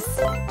pencil case.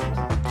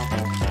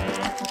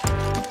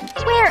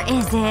 Where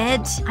is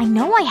it? I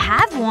know I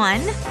have one.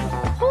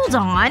 Hold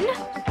on.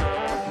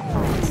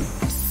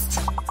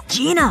 Psst.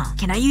 Gina,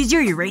 can I use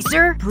your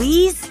eraser,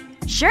 please?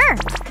 Sure.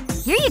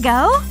 Here you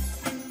go.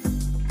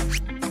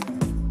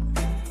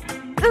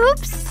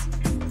 Oops.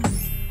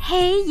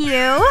 Hey,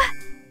 you.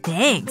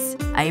 Thanks.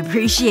 I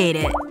appreciate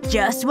it.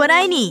 Just what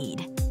I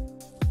need.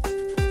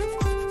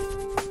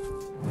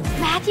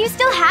 Matthew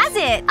still has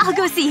it. I'll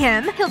go see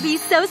him. He'll be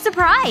so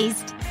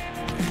surprised.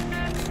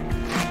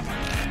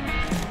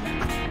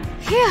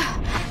 Phew.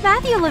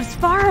 Matthew lives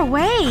far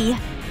away.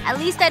 At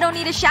least I don't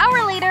need a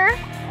shower later.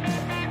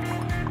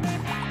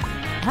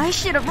 I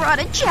should have brought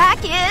a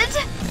jacket.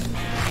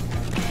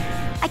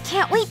 I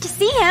can't wait to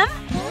see him.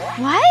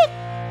 What?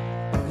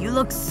 You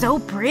look so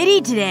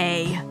pretty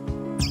today.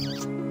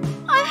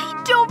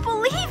 I don't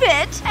believe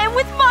it! And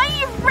with my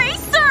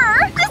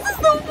eraser! This is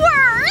the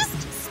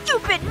worst!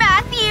 Stupid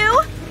Matthew!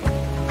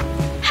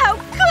 How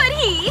could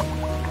he?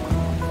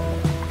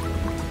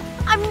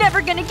 I'm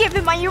never gonna give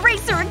him my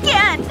eraser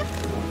again!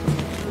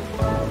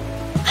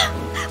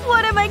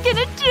 What am I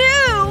gonna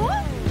do?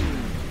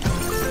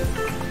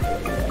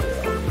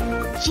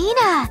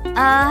 Gina,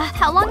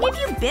 how long have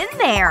you been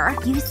there?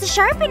 Use the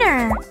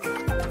sharpener.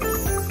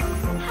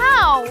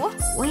 How?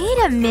 Wait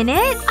a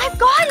minute. I've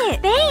got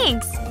it!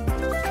 Thanks!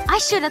 I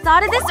should have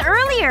thought of this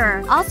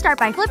earlier. I'll start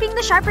by flipping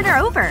the sharpener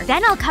over.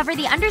 Then I'll cover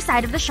the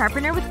underside of the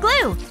sharpener with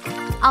glue.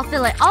 I'll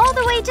fill it all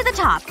the way to the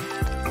top.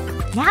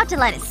 Now to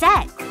let it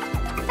set.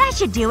 That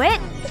should do it.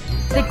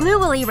 The glue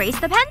will erase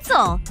the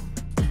pencil.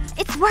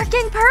 It's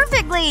working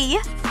perfectly!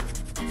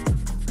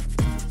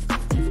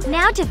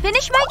 Now to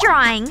finish my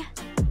drawing.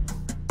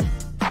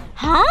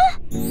 Huh?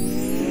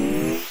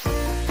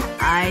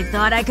 I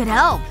thought I could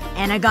help.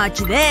 And I got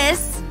you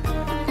this.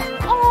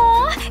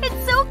 Aw,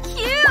 it's so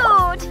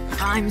cute!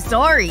 I'm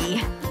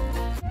sorry.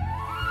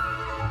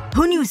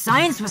 Who knew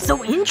science was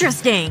so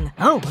interesting?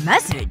 Oh, a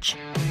message.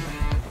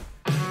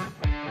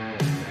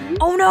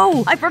 Oh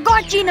no! I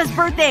forgot Gina's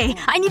birthday!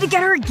 I need to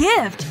get her a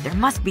gift! There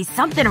must be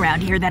something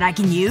around here that I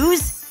can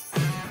use.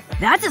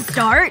 That's a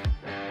start.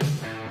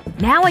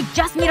 Now I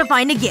just need to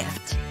find a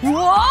gift.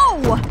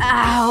 Whoa!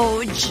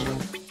 Ouch.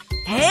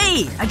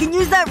 Hey! I can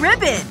use that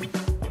ribbon!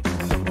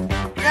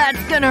 That's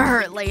gonna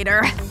hurt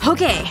later.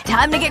 Okay,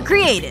 time to get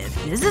creative.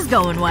 This is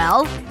going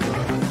well.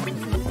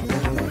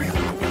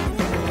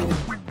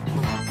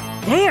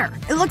 There!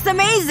 It looks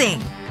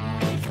amazing!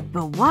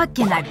 But what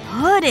can I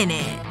put in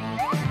it?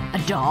 A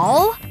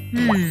doll?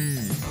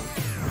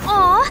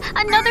 Aw,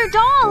 another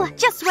doll!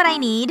 Just what I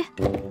need.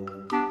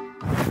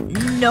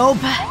 Nope.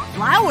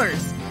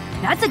 Flowers.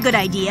 That's a good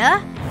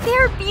idea.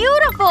 They're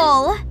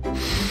beautiful!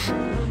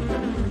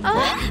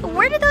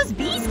 Where did those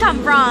bees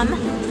come from?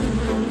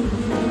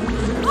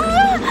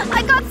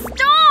 I got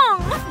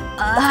stung!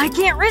 I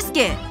can't risk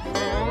it.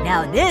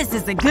 Now this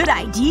is a good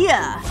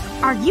idea.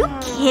 Are you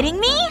kidding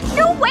me?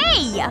 No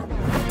way!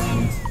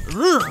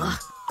 Ugh.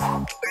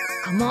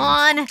 Come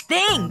on,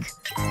 think.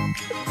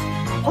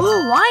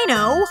 Oh, I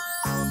know!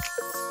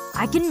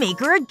 I can make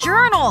her a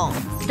journal!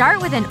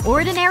 Start with an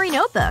ordinary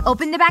notebook.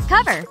 Open the back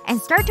cover.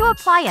 And start to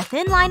apply a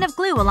thin line of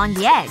glue along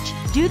the edge.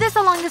 Do this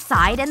along the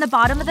side and the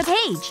bottom of the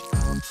page.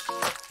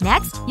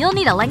 Next, you'll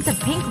need a length of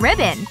pink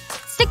ribbon.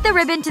 Stick the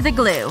ribbon to the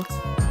glue.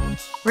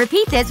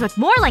 Repeat this with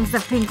more lengths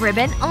of pink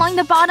ribbon along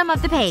the bottom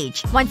of the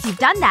page. Once you've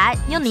done that,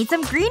 you'll need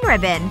some green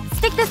ribbon.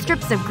 Stick the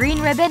strips of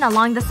green ribbon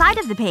along the side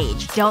of the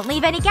page. Don't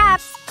leave any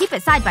gaps. Keep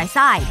it side by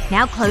side.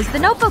 Now close the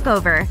notebook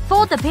over.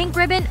 Fold the pink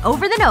ribbon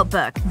over the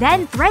notebook.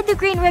 Then thread the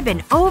green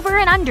ribbon over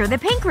and under the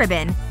pink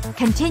ribbon.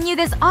 Continue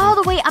this all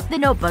the way up the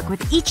notebook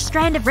with each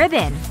strand of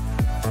ribbon.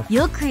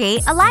 You'll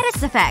create a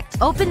lattice effect.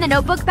 Open the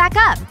notebook back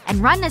up and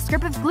run a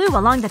strip of glue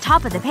along the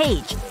top of the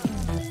page.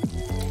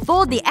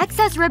 Fold the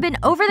excess ribbon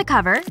over the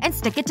cover and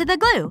stick it to the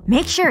glue.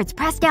 Make sure it's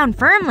pressed down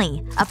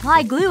firmly.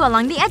 Apply glue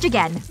along the edge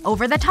again,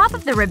 over the top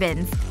of the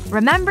ribbons.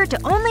 Remember to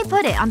only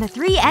put it on the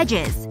 3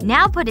 edges.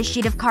 Now put a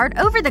sheet of card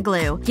over the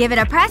glue. Give it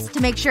a press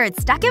to make sure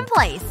it's stuck in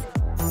place.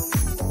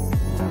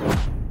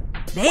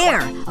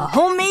 There! A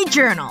homemade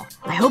journal.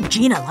 I hope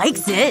Gina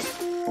likes it.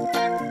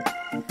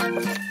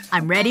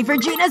 I'm ready for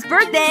Gina's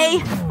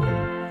birthday!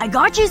 I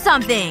got you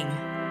something!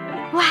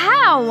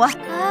 Wow!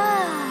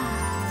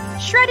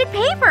 Shredded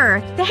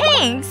paper!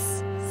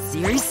 Thanks!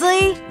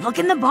 Seriously? Look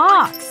in the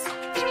box.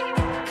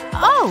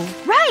 Oh,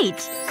 right!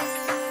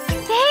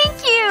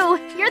 Thank you!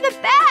 You're the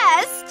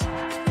best!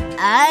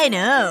 I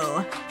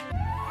know.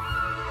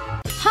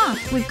 Huh.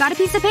 We've got a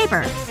piece of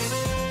paper.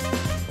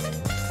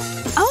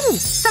 Oh!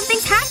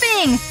 Something's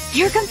happening!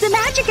 Here comes the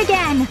magic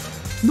again!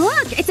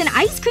 Look! It's an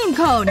ice cream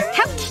cone!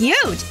 How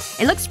cute!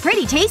 It looks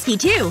pretty tasty,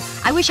 too.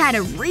 I wish I had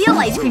a real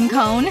ice cream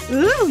cone.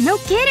 Ooh, no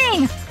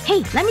kidding!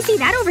 Hey, let me see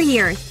that over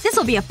here.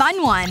 This'll be a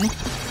fun one.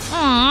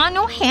 Aw,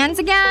 no hands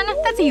again?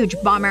 That's a huge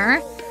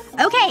bummer.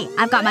 Okay,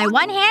 I've got my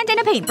one hand and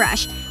a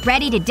paintbrush.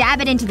 Ready to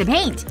dab it into the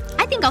paint.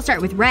 I think I'll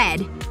start with red.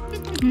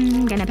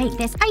 Gonna paint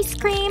this ice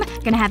cream.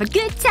 Gonna have a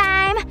good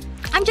time.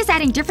 I'm just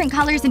adding different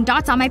colors and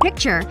dots on my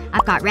picture.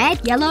 I've got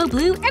red, yellow,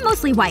 blue, and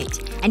mostly white.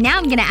 And now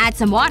I'm gonna add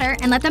some water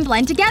and let them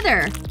blend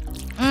together.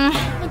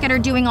 Look at her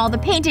doing all the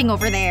painting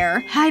over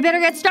there. I better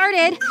get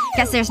started.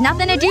 Guess there's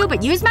nothing to do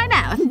but use my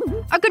mouth.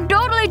 I could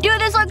totally do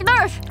this like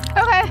this.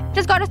 Okay,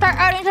 just gotta start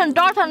adding some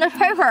dots on this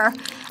paper.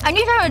 I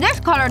need some of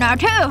this color now,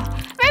 too.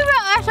 Maybe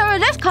I'll add some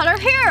of this color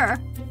here.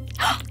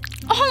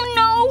 Oh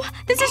no!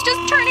 This is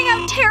just turning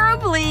out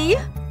terribly.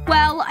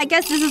 Well, I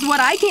guess this is what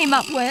I came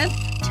up with.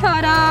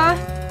 Ta-da!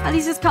 At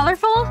least it's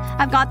colorful.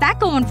 I've got that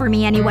going for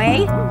me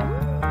anyway.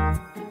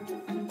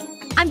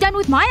 I'm done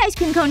with my ice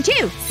cream cone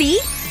too. See?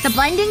 The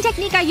blending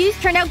technique I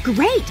used turned out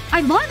great.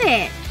 I love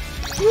it.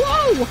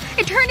 Whoa!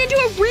 It turned into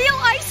a real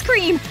ice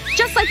cream!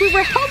 Just like we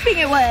were hoping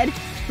it would.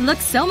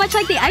 Looks so much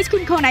like the ice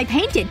cream cone I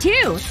painted,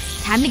 too.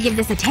 Time to give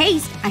this a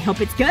taste. I hope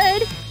it's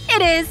good.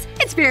 It is.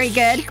 It's very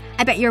good.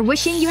 I bet you're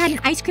wishing you had an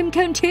ice cream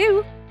cone,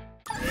 too.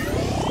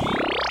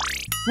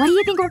 What do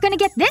you think we're gonna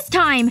get this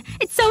time?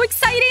 It's so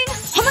exciting!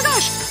 Oh my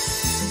gosh!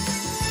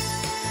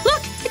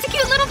 Look! It's a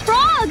cute little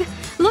frog!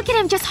 Look at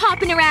him just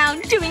hopping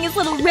around, doing his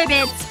little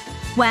rivets.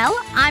 Well,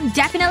 I'm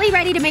definitely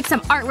ready to make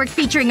some artwork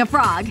featuring a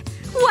frog.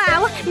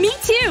 Wow! Me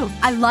too!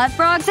 I love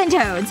frogs and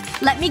toads.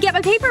 Let me get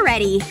my paper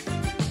ready.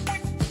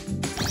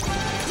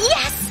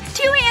 Yes!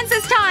 2 hands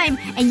this time!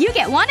 And you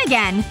get 1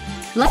 again.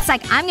 Looks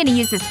like I'm gonna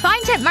use this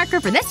fine tip marker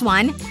for this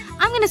one.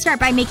 I'm gonna start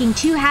by making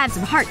 2 halves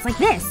of hearts like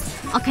this.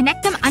 I'll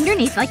connect them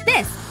underneath like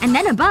this. And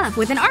then above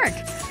with an arc.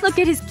 Look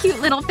at his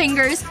cute little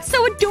fingers.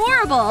 So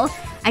adorable!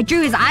 I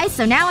drew his eyes,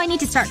 so now I need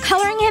to start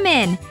coloring him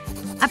in.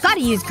 I've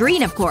gotta use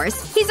green, of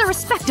course. He's a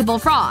respectable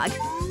frog.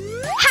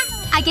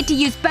 Ha! I get to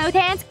use both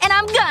hands, and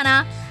I'm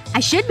gonna! I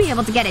should be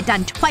able to get it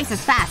done twice as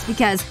fast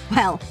because,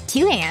 well,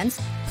 2 hands.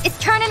 It's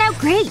turning out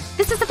great!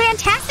 This is a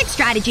fantastic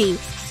strategy!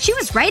 She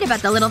was right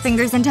about the little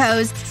fingers and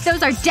toes.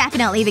 Those are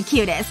definitely the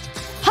cutest.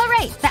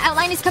 Alright, the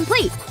outline is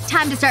complete.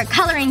 Time to start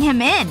coloring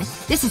him in.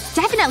 This is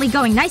definitely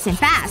going nice and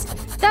fast.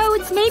 Though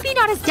it's maybe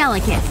not as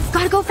delicate.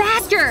 Gotta go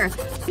faster!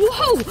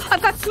 Whoa!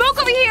 I've got smoke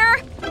over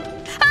here!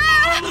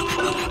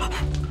 Ah!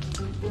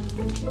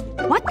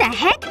 What the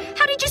heck?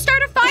 How did you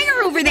start a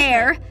fire over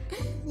there?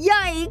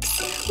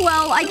 Yikes.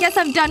 Well, I guess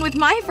I'm done with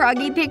my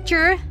froggy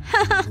picture.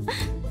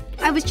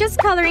 I was just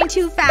coloring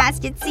too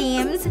fast, it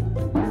seems.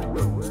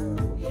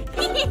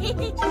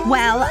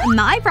 Well,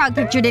 my frog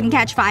picture didn't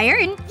catch fire,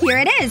 and here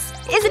it is.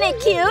 Isn't it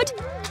cute?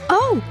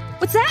 Oh,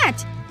 what's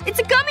that? It's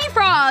a gummy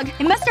frog!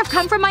 It must have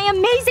come from my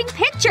amazing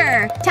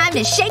picture! Time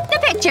to shake the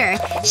picture!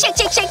 Shake,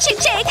 shake, shake, shake,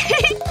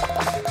 shake!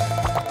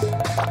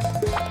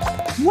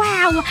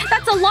 Wow!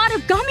 That's a lot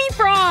of gummy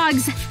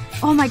frogs!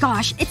 Oh my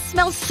gosh, it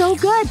smells so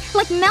good!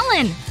 Like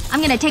melon!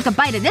 I'm gonna take a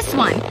bite of this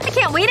one. I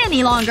can't wait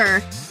any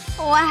longer.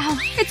 Wow,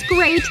 it's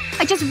great.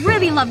 I just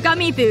really love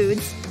gummy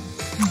foods.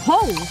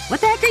 Whoa,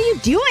 what the heck are you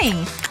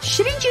doing?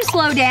 Shouldn't you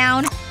slow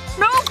down?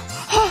 No!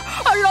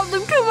 I love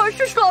them too much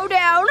to slow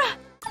down!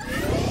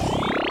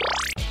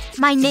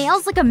 My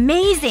nails look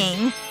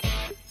amazing!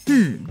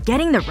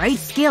 Getting the right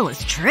scale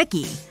is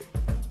tricky.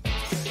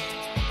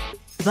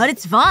 But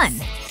it's fun.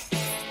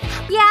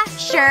 Yeah,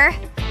 sure.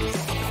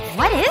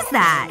 What is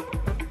that?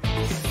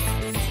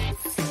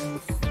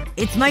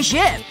 It's my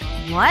ship.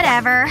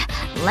 Whatever.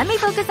 Let me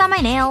focus on my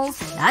nails.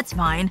 That's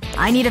fine.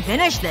 I need to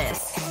finish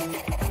this.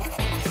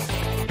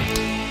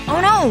 Oh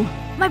no!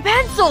 My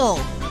pencil!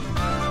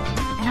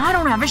 And I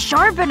don't have a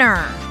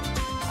sharpener.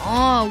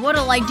 Oh,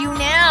 what'll I do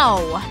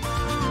now?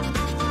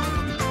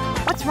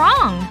 What's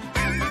wrong?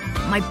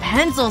 My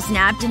pencil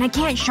snapped and I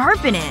can't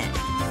sharpen it.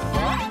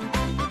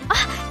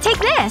 Take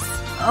this!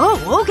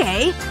 Oh,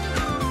 okay.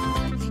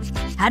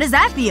 How does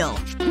that feel?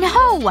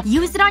 No!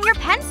 Use it on your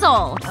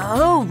pencil!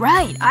 Oh,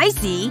 right. I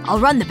see. I'll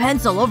run the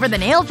pencil over the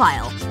nail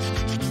file.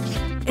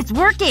 It's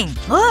working!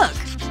 Look!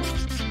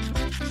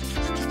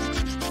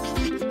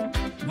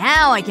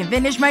 Now I can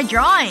finish my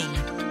drawing.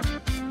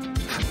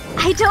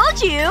 I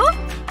told you!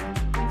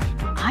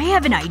 I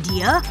have an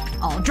idea.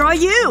 I'll draw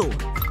you.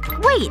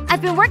 Wait,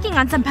 I've been working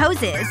on some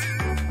poses.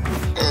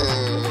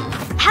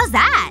 How's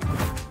that?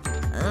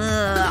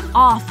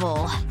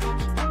 Awful.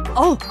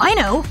 Oh, I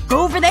know.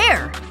 Go over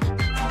there.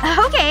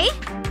 Okay.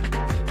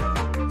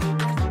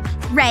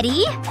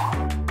 Ready?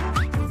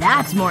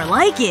 That's more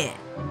like it.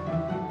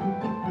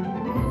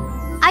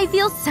 I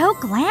feel so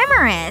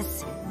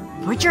glamorous.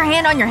 Put your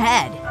hand on your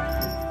head.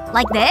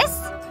 Like this?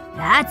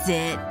 That's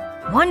it.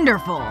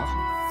 Wonderful.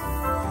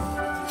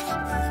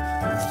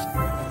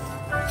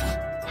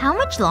 How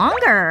much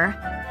longer?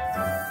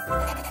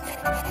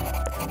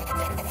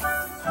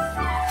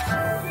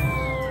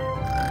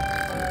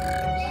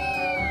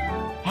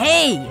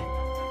 Hey!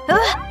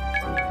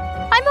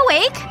 I'm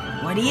awake.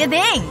 What do you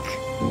think?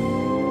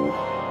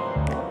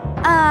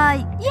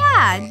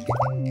 Yeah.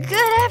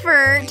 Good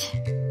effort.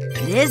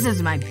 This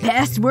is my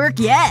best work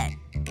yet.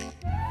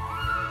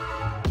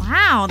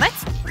 Wow,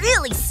 that's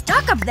really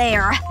stuck up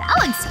there. That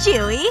looks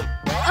chewy.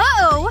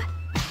 Uh-oh.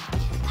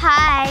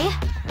 Hi.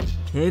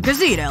 Take a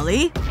seat,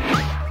 Ellie.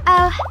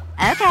 Oh,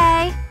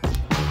 okay.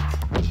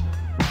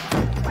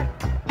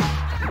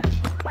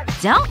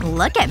 Don't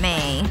look at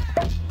me.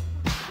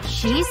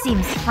 She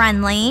seems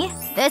friendly.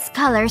 This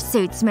color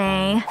suits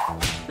me.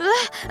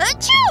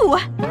 Achoo!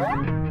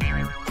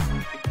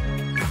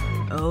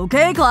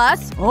 Okay,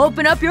 class.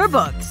 Open up your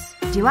books.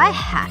 Do I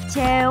have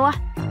to?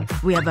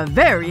 We have a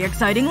very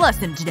exciting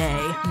lesson today.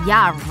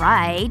 Yeah,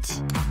 right.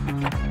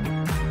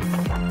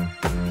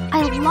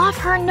 I love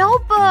her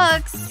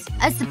notebooks.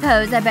 I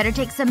suppose I better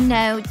take some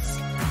notes.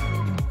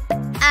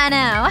 I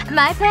know.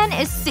 My pen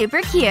is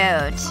super cute.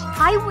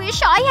 I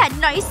wish I had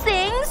nice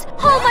things.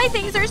 All my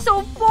things are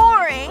so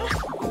boring.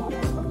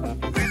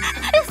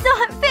 It's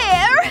not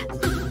fair.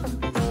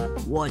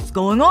 What's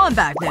going on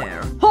back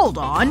there? Hold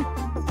on.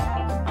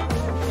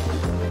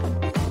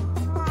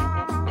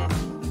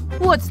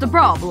 What's the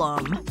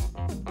problem?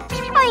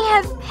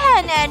 I have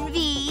pen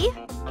envy.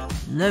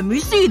 Let me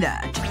see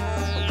that.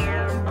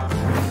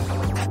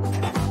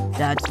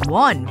 That's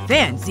one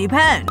fancy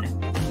pen.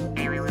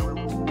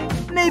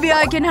 Maybe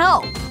I can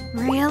help.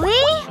 Really?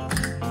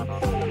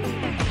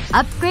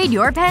 Upgrade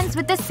your pens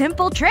with this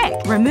simple trick.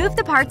 Remove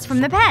the parts from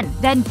the pen,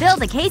 then fill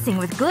the casing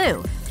with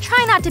glue.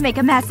 Try not to make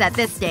a mess at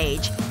this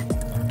stage.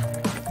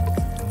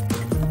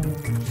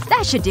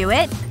 That should do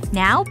it.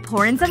 Now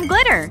pour in some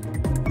glitter.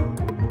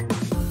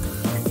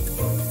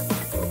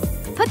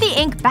 Put the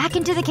ink back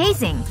into the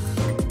casing.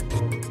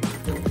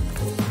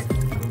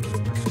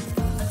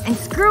 And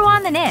screw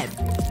on the nib.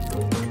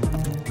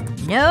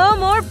 No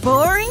more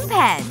boring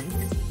pens.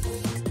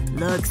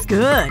 Looks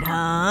good,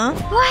 huh?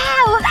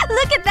 Wow!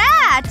 Look at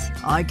that!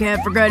 I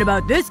can't forget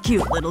about this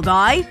cute little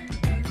guy.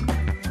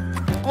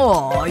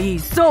 Aw,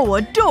 he's so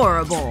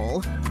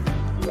adorable.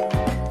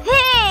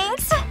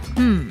 Thanks!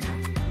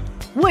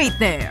 Wait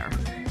there.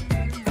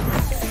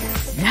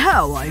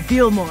 Now I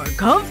feel more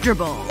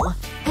comfortable.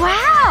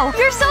 Wow!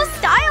 You're so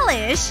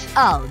stylish!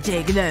 I'll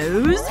take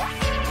those.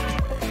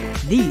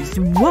 These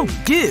won't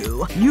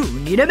do. You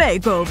need a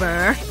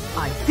makeover.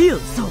 I feel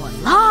so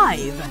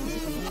alive.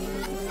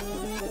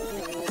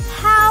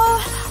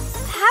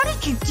 How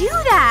did you do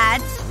that?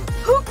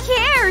 Who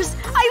cares?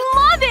 I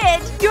love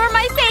it! You're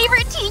my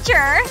favorite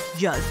teacher!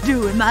 Just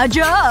doing my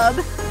job.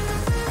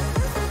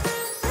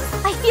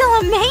 I feel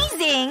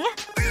amazing!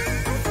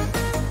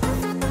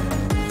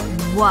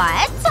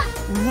 What?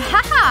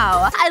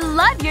 Wow! I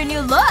love your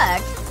new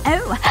look!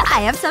 Oh,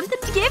 I have something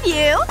to give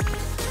you.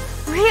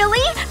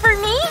 Really? For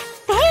me?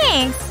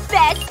 Thanks,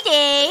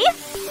 bestie!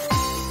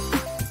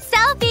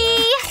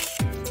 Selfie!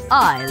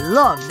 I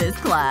love this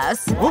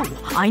class. Oh,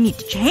 I need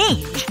to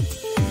change.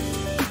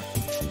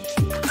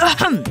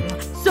 Ahem.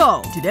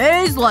 So,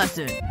 today's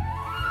lesson.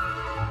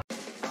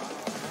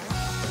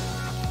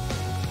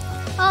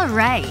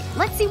 Alright,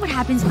 let's see what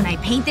happens when I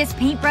paint this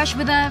paintbrush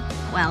with a…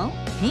 well,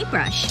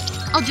 paintbrush.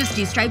 I'll just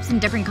do stripes in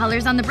different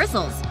colors on the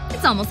bristles.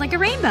 It's almost like a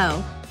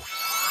rainbow.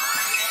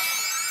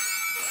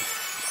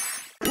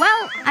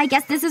 Well, I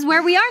guess this is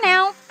where we are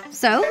now.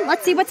 So,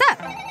 let's see what's up.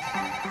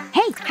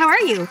 Hey, how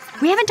are you?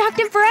 We haven't talked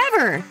in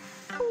forever.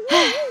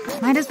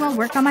 Might as well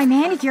work on my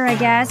manicure, I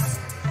guess.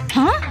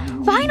 Huh?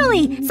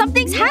 Finally!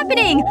 Something's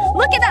happening!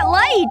 Look at that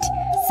light!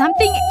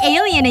 Something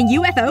alien and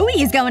UFO-y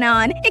is going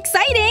on.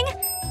 Exciting!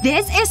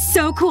 This is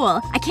so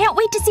cool. I can't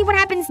wait to see what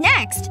happens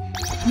next.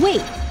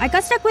 Wait, I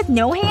got stuck with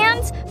no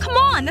hands? Come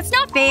on, that's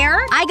not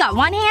fair. I got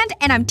one hand,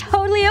 and I'm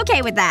totally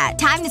okay with that.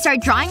 Time to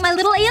start drawing my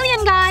little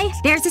alien guy.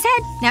 There's his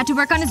head. Now to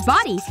work on his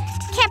body.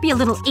 Can't be a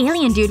little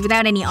alien dude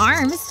without any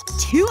arms.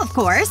 2, of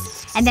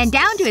course. And then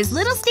down to his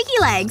little sticky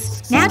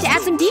legs. Now to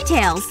add some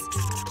details.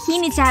 He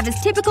needs to have his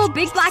typical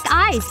big black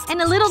eyes.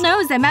 And a little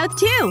nose and mouth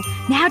too.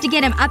 Now to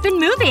get him up and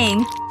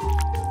moving.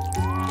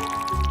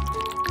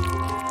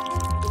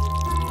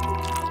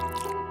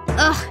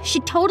 Ugh, she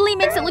totally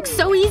makes it look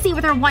so easy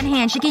with her one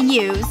hand she can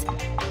use.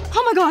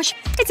 Oh my gosh,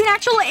 it's an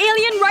actual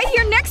alien right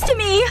here next to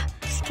me!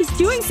 He's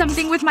doing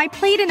something with my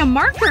plate and a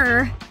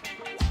marker.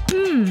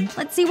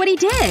 Let's see what he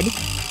did.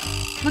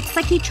 Looks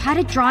like he tried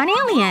to draw an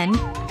alien.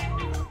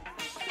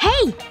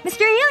 Hey!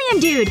 Mr. Alien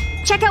Dude!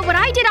 Check out what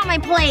I did on my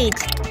plate!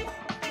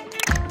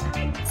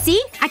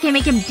 See? I can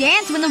make him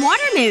dance when the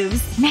water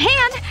moves. Man,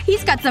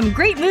 he's got some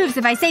great moves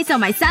if I say so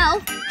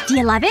myself. Do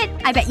you love it?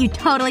 I bet you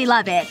totally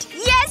love it.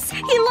 Yes!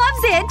 He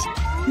loves it!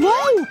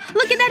 Whoa!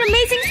 Look at that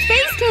amazing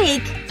space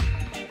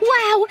cake!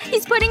 Wow!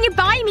 He's putting it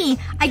by me!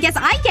 I guess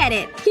I get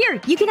it. Here,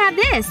 you can have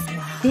this.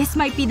 This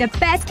might be the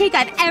best cake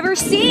I've ever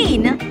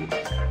seen.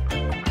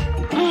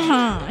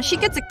 She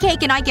gets a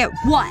cake and I get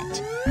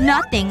what?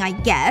 Nothing, I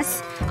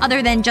guess.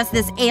 Other than just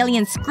this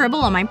alien scribble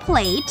on my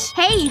plate.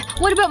 Hey!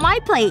 What about my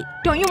plate?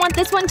 Don't you want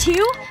this one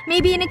too?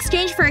 Maybe in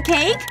exchange for a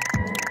cake?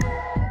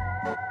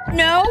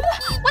 No?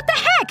 What the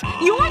heck?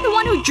 You're the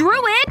one who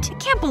drew it!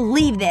 Can't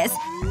believe this.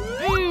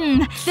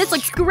 This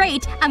looks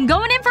great. I'm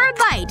going in for a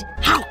bite.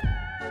 How?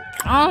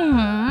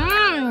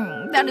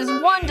 That is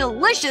one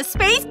delicious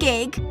space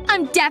cake.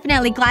 I'm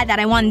definitely glad that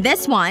I won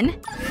this one.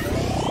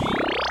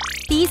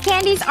 These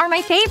candies are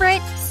my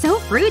favorite. So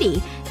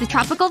fruity. The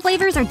tropical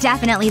flavors are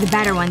definitely the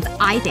better ones,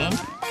 I think.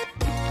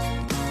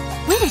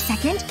 Wait a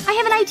second. I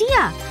have an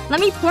idea. Let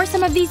me pour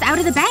some of these out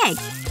of the bag.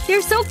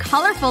 They're so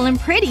colorful and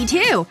pretty,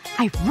 too.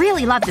 I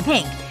really love the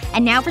pink.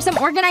 And now for some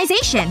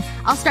organization.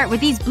 I'll start with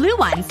these blue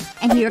ones.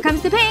 And here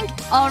comes the pink.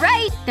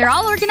 Alright, they're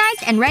all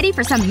organized and ready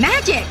for some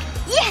magic!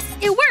 Yes!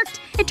 It worked!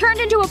 It turned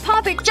into a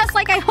poppet just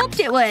like I hoped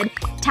it would.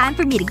 Time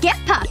for me to get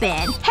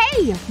poppin'.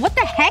 Hey! What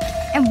the heck?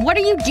 And what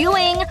are you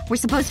doing? We're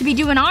supposed to be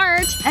doing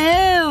art.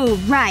 Oh,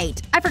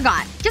 right. I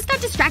forgot. Just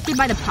got distracted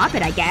by the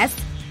poppet, I guess.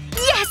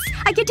 Yes!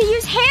 I get to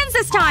use hands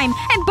this time!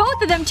 And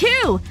both of them,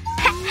 too!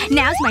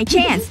 Now's my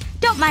chance.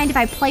 Don't mind if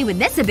I play with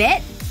this a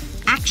bit.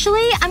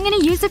 Actually, I'm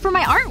gonna use it for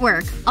my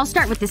artwork. I'll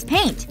start with this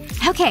paint.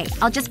 Okay,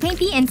 I'll just paint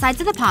the insides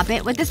of the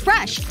poppet with this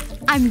brush.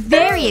 I'm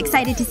very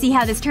excited to see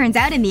how this turns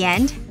out in the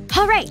end.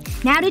 Alright,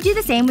 now to do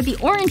the same with the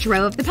orange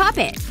row of the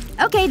poppet.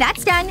 Okay,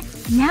 that's done.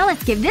 Now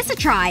let's give this a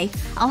try.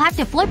 I'll have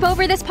to flip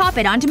over this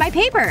poppet onto my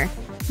paper.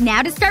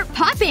 Now to start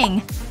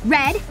popping.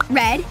 Red,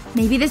 red,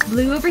 maybe this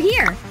blue over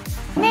here.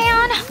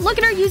 Man, look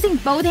at her using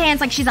both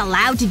hands like she's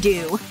allowed to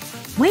do.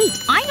 Wait,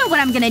 I know what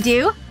I'm gonna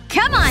do.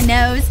 Come on,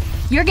 nose.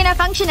 You're gonna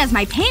function as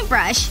my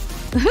paintbrush.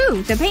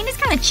 Ooh, the paint is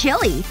kinda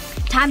chilly.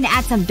 Time to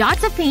add some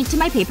dots of paint to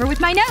my paper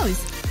with my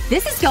nose.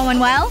 This is going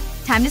well.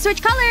 Time to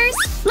switch colors.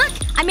 Look!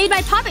 I made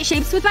my poppet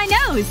shapes with my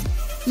nose.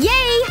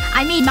 Yay!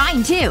 I made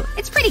mine too.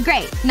 It's pretty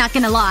great, not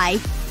gonna lie.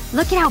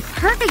 Look at how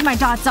perfect my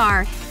dots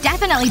are.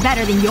 Definitely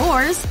better than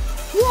yours.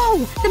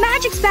 Whoa! The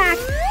magic's back!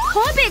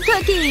 Poppet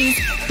cookies!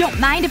 Don't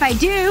mind if I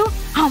do.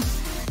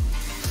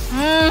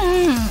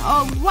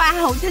 Oh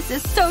wow, this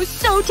is so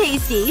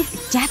tasty.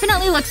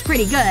 Definitely looks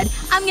pretty good.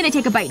 I'm gonna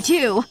take a bite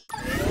too.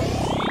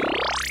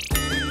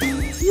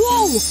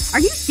 Whoa! Are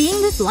you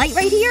seeing this light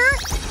right here?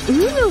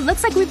 Ooh,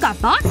 looks like we've got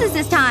boxes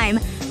this time.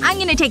 I'm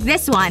gonna take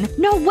this one.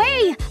 No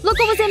way! Look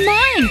what was in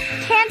mine!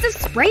 Cans of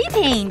spray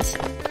paint!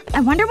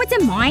 I wonder what's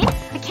in mine?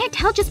 I can't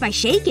tell just by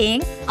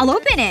shaking. I'll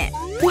open it.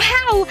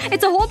 Wow!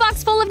 It's a whole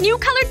box full of new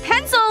colored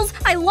pencils!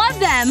 I love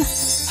them!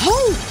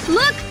 Oh!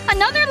 Look!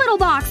 Another little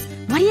box!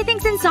 What do you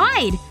think's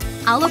inside?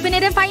 I'll open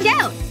it and find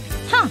out.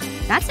 Huh.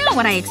 That's not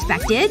what I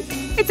expected.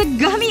 It's a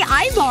gummy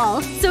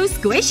eyeball. So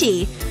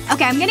squishy.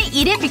 Okay, I'm gonna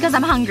eat it because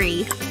I'm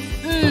hungry.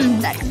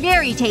 That's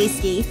very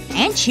tasty.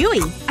 And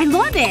chewy. I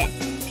love it.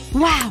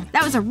 Wow,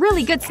 that was a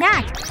really good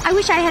snack. I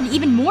wish I had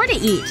even more to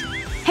eat.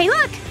 Hey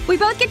look! We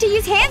both get to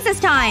use hands this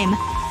time!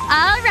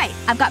 Alright,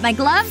 I've got my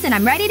gloves and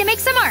I'm ready to make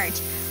some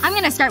art. I'm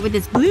gonna start with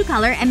this blue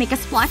color and make a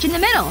splotch in the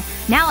middle.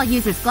 Now I'll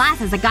use this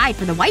glass as a guide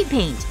for the white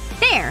paint.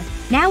 There!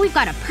 Now we've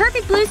got a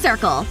perfect blue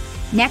circle.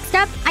 Next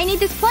up, I need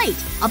this plate.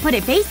 I'll put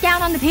it face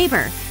down on the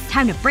paper.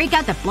 Time to break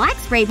out the black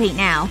spray paint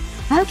now.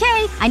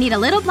 Okay, I need a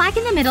little black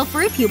in the middle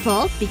for a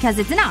pupil, because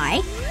it's an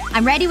eye.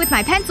 I'm ready with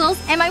my pencils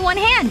and my one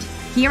hand.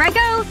 Here I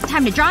go!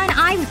 Time to draw an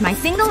eye with my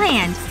single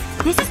hand.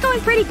 This is going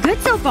pretty good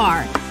so far.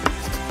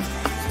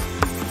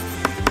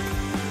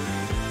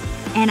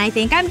 And I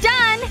think I'm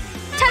done!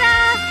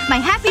 Ta-da! My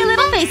happy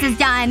little face is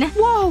done!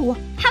 Whoa!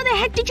 How the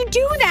heck did you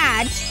do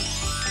that?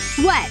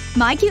 What?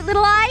 My cute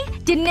little eye?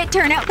 Didn't it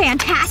turn out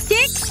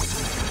fantastic?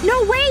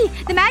 No way!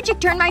 The magic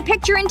turned my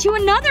picture into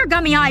another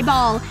gummy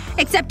eyeball!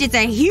 Except it's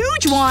a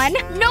huge one!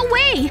 No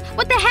way!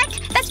 What the heck?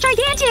 That's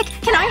gigantic!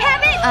 Can I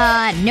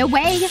have it? No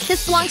way.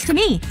 This belongs to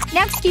me.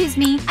 Now excuse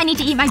me. I need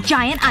to eat my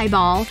giant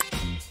eyeball.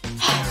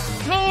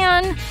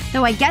 Man.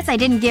 Though I guess I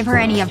didn't give her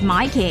any of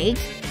my cake.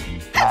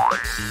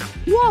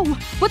 Whoa!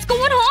 What's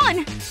going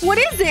on? What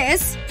is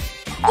this?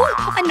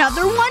 Oh!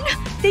 Another one?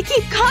 They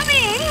keep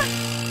coming!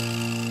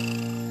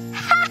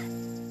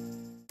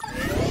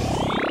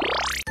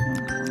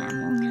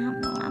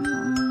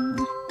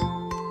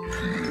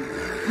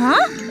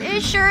 Huh?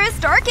 It sure is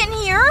dark in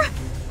here.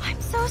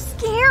 I'm so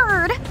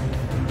scared.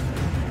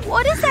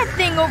 What is that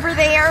thing over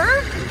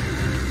there?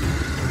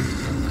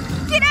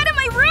 Get out of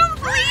my room,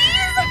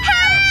 please!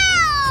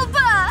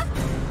 Help!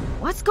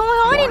 What's going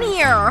on in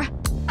here?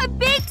 A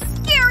big,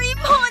 scary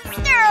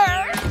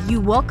monster!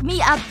 You woke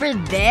me up for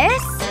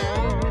this?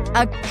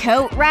 A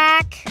coat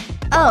rack?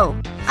 Oh,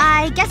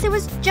 I guess it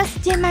was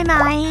just in my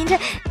mind.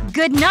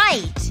 Good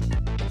night.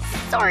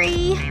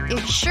 Sorry.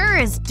 It sure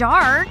is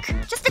dark.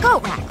 Just a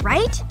coat rack,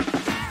 right?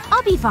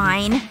 I'll be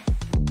fine.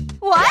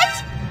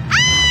 What?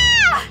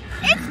 Ah!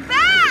 It's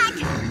back!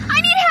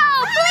 I need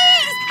help!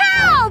 Please!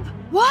 Help!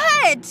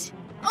 What?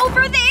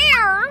 Over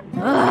there!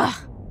 Ugh.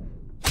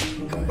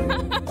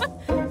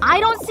 I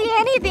don't see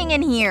anything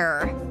in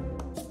here.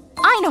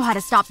 I know how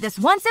to stop this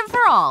once and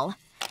for all.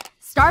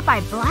 Start by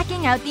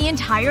blacking out the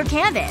entire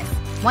canvas.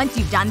 Once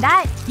you've done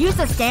that, use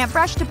a stamp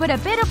brush to put a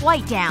bit of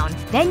white down.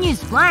 Then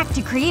use black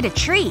to create a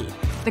tree.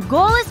 The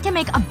goal is to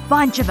make a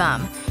bunch of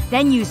them.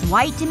 Then use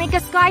white to make a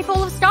sky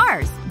full of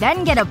stars.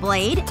 Then get a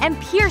blade and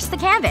pierce the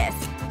canvas.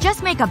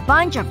 Just make a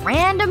bunch of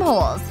random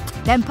holes.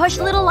 Then push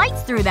little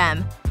lights through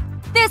them.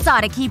 This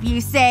ought to keep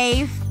you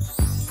safe.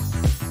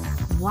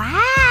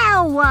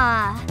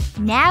 Wow!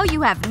 Now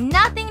you have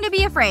nothing to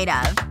be afraid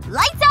of.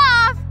 Lights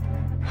off!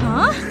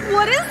 Huh?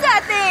 What is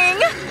that thing?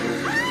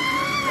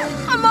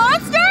 A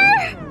monster?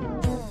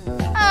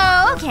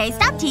 Oh, okay.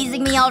 Stop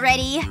teasing me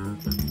already.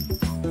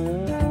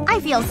 I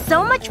feel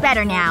so much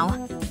better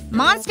now.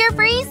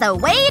 Monster-free's the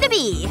way to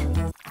be.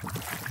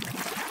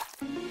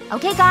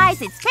 Okay guys,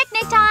 it's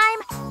picnic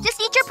time. Just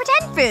eat your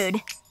pretend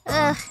food.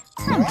 Ugh,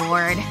 I'm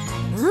bored.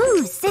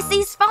 Ooh,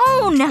 Sissy's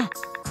phone!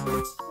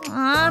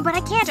 But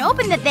I can't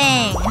open the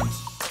thing.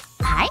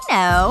 I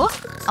know.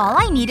 All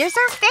I need is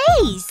her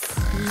face.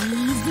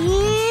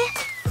 Easy.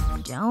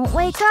 Don't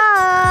wake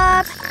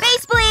up.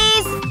 Face,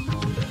 please!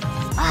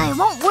 It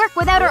won't work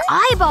without her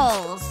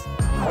eyeballs.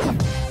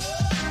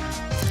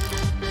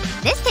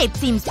 This tape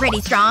seems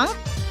pretty strong.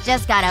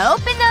 Just gotta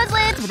open those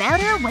lids without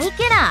her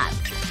waking up.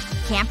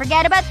 Can't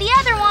forget about the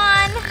other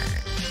one.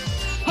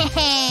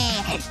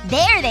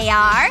 There they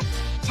are.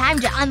 Time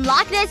to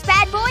unlock this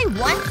bad boy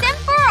once and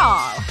for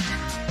all.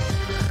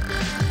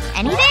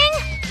 Anything?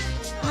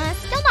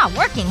 Still not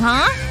working,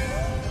 huh?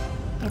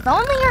 If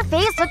only her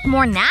face looked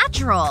more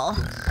natural.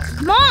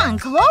 Come on,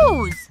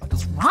 close!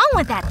 What's wrong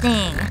with that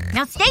thing?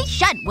 Now stay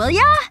shut, will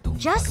ya?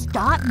 Just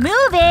stop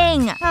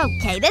moving!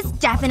 Okay, this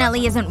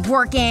definitely isn't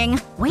working.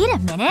 Wait a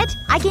minute.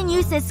 I can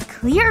use this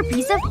clear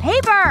piece of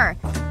paper.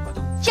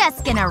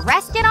 Just gonna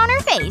rest it on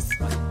her face.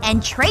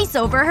 And trace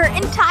over her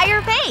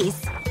entire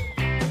face.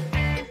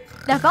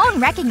 The phone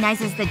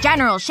recognizes the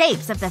general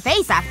shapes of the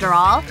face after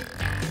all.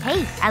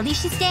 Hey, at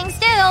least she's staying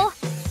still.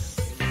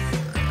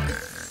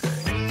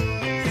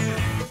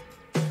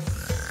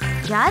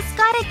 Just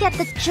gotta get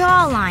the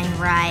jawline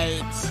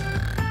right.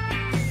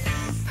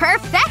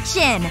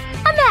 Perfection!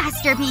 A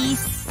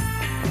masterpiece!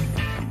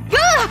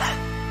 Ugh!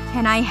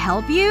 Can I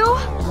help you?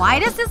 Why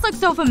does this look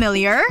so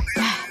familiar?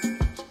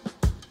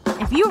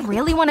 If you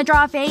really want to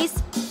draw a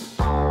face,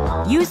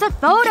 use a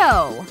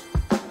photo.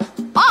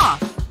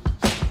 Off!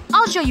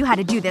 I'll show you how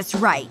to do this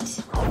right.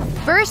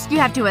 First, you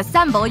have to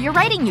assemble your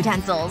writing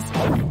utensils.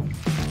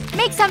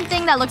 Make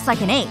something that looks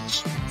like an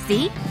H.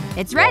 See?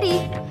 It's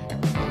ready.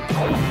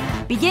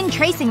 Begin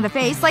tracing the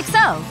face like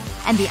so.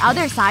 And the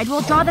other side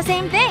will draw the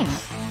same thing.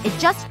 It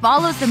just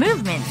follows the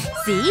movement.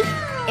 See?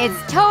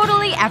 It's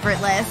totally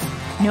effortless.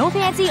 No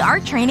fancy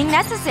art training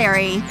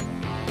necessary.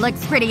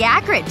 Looks pretty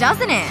accurate,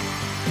 doesn't it?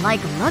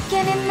 Like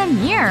looking in the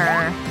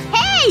mirror.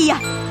 Hey!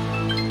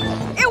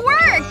 It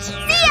worked!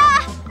 See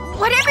ya!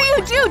 Whatever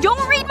you do,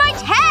 don't read my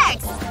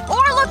text!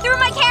 Or look through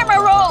my camera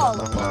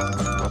roll!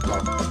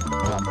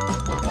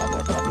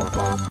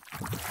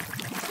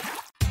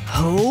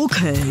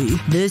 Okay,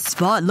 this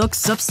spot looks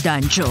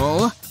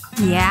substantial.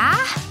 Yeah?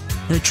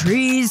 The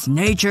trees,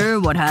 nature,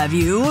 what have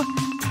you.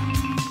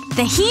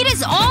 The heat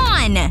is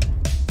on!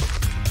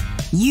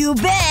 You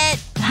bet!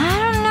 I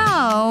don't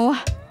know.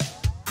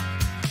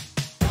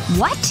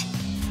 What?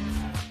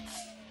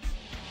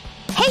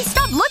 Hey,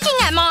 stop looking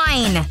at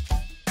mine!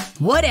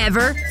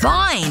 Whatever.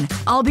 Fine.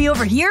 I'll be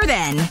over here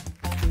then.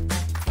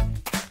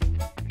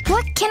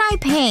 What can I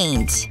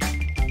paint?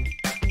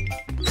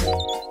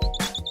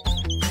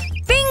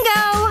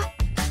 Bingo!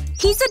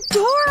 He's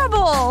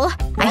adorable!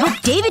 I hope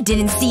David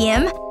didn't see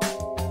him.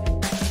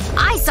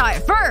 I saw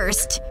it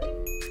first.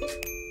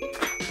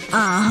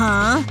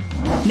 Uh-huh.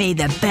 May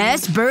the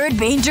best bird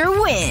painter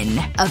win.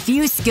 A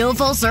few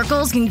skillful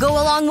circles can go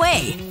a long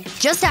way.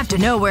 Just have to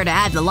know where to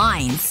add the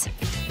lines.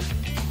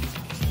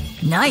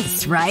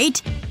 Nice,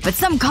 right? But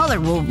some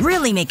color will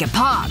really make it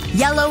pop.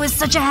 Yellow is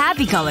such a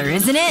happy color,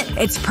 isn't it?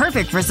 It's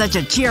perfect for such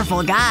a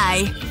cheerful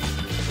guy.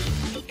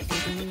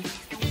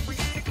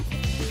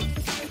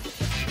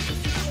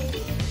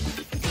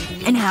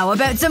 And how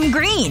about some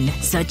green?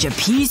 Such a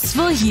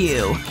peaceful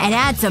hue. And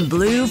add some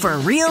blue for a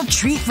real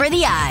treat for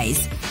the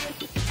eyes.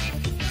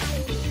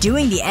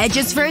 Doing the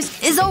edges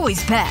first is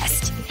always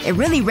best. It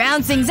really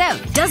rounds things out,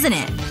 doesn't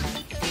it?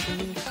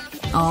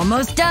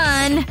 Almost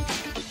done.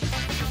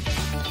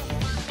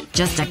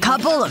 Just a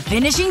couple of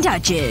finishing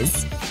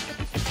touches.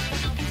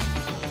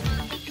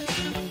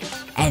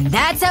 And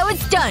that's how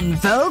it's done,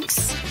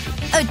 folks.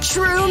 A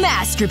true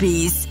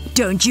masterpiece.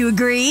 Don't you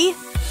agree?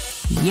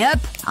 Yep,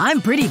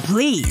 I'm pretty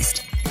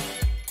pleased.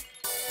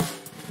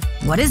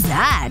 What is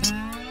that?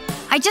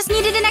 I just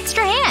needed an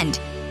extra hand.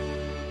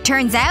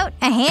 Turns out,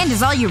 a hand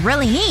is all you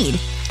really need.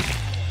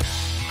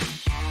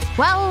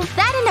 Well,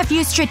 that and a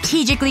few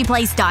strategically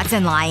placed dots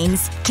and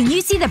lines. Can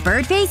you see the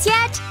bird face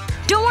yet?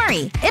 Don't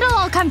worry, it'll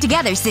all come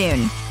together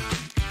soon.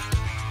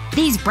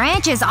 These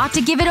branches ought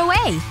to give it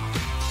away.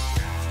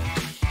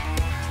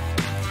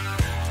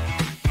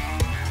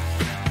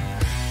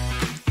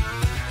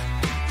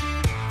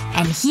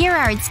 And here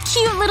are its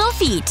cute little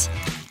feet.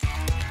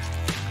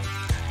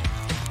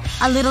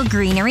 A little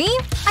greenery?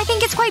 I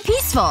think it's quite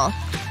peaceful.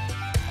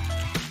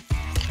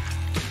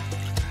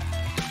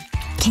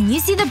 Can you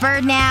see the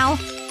bird now?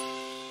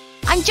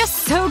 I'm just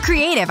so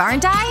creative,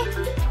 aren't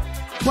I?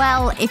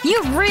 Well, if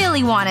you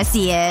really want to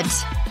see it.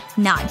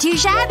 Not too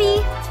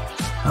shabby.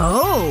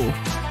 Oh.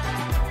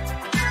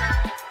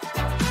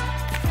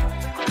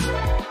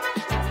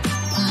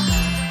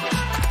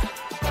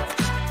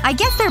 I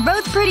guess they're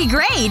both pretty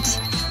great.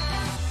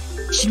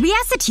 Should we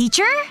ask the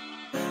teacher?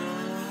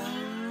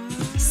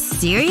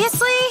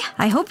 Seriously?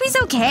 I hope he's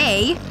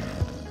okay.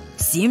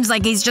 Seems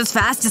like he's just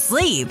fast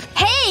asleep.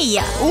 Hey!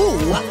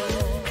 Ooh.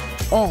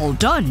 All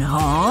done,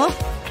 huh?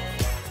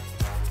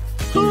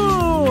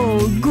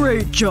 Oh,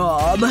 great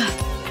job.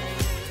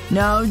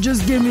 Now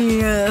just give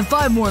me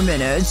 5 more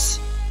minutes.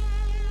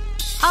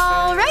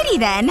 Alrighty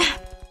then.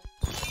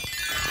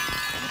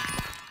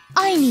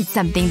 I need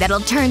something that'll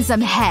turn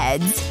some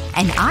heads.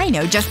 And I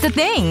know just the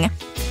thing.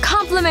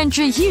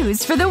 Complimentary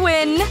hues for the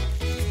win.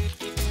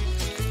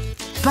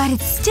 But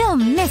it's still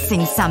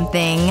missing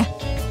something.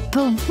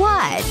 But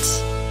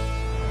what?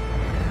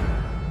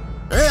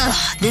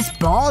 Ugh, this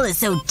ball is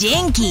so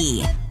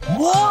dinky.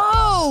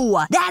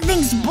 Whoa! That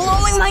thing's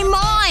blowing my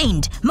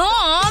mind!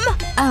 Mom!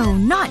 Oh,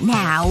 not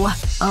now.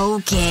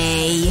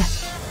 Okay.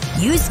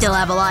 You still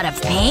have a lot of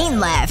paint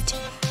left.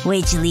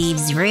 Which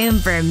leaves room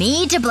for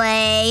me to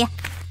play.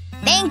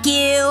 Thank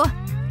you!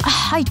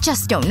 I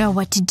just don't know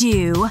what to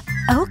do.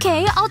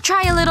 Okay, I'll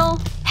try a little.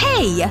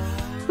 Hey!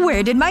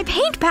 Where did my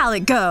paint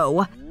palette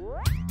go?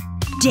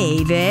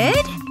 David?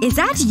 Is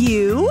that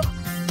you?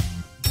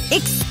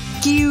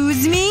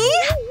 Excuse me?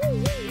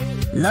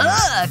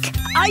 Look!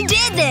 I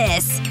did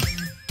this!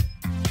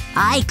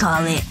 I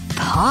call it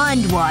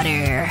pond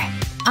water.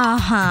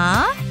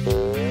 Uh-huh.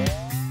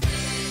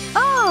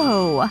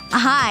 Oh,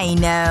 I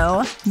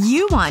know.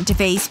 You want to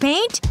face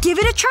paint? Give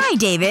it a try,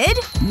 David.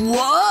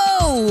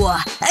 Whoa!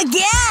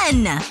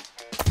 Again!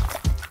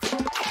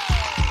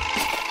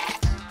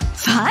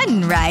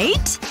 Fun,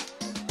 right?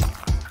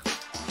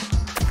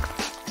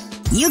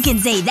 You can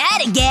say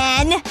that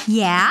again!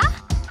 Yeah?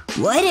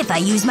 What if I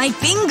use my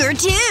finger,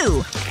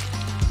 too?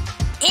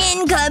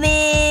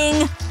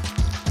 Incoming!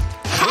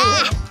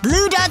 Ha!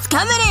 Blue dot's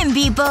coming in,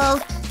 people!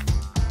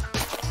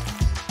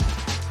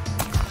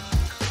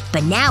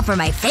 But now for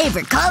my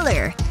favorite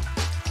color.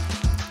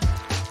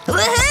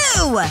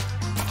 Woohoo!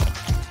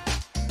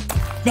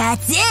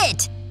 That's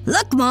it!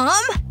 Look,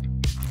 Mom!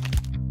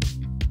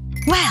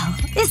 Wow,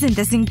 isn't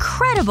this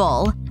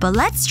incredible? But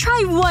let's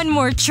try one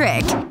more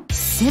trick.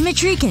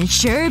 Symmetry can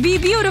sure be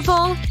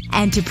beautiful.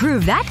 And to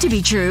prove that to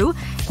be true,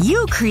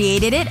 you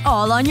created it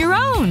all on your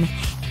own.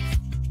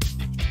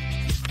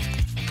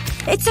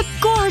 It's a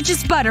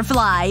gorgeous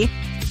butterfly.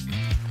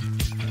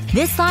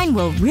 This line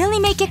will really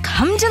make it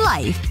come to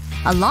life,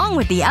 along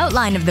with the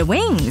outline of the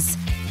wings.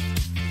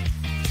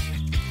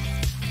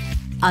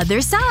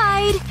 Other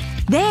side.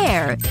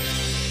 There.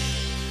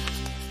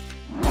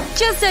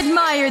 Just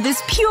admire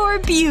this pure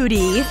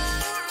beauty.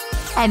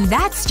 And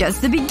that's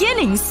just the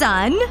beginning,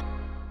 son.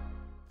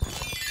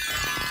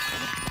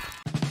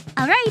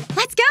 Alright,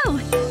 let's go!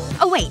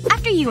 Oh wait,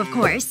 after you, of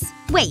course.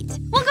 Wait,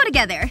 we'll go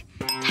together.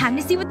 Time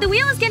to see what the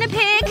wheel is gonna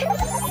pick.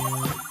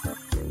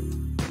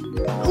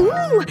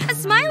 Ooh, a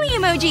smiley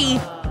emoji!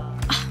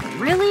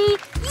 Really?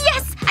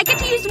 Yes! I get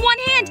to use one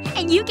hand!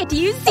 And you get to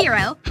use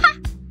 0. Ha!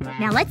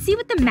 Now let's see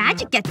what the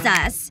magic gets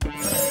us.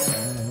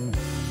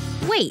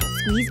 Wait,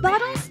 squeeze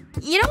bottles?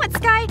 You know what,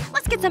 Sky?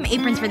 Let's get some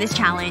aprons for this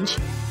challenge.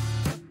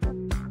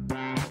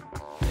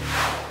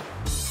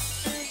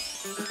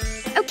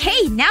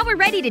 Okay, now we're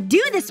ready to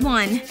do this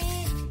one!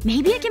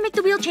 Maybe I can make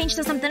the wheel change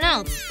to something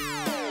else.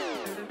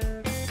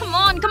 Come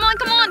on, come on,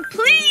 come on!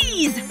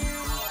 Please!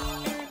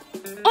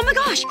 Oh my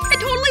gosh! It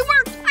totally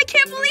worked! I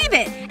can't believe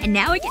it! And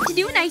now I get to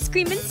do an ice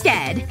cream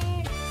instead.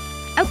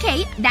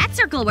 Okay, that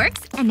circle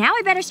works. And now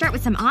I better start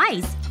with some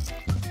eyes.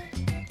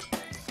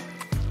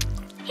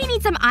 He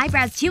needs some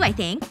eyebrows too, I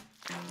think.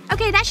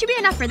 Okay, that should be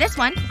enough for this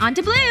one. On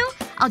to blue!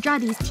 I'll draw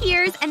these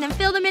tears and then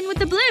fill them in with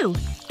the blue.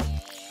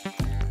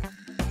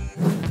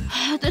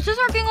 This is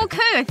working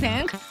okay, I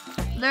think.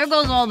 There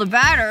goes all the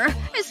batter.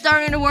 It's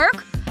starting to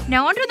work.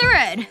 Now onto the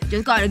red.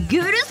 Just gotta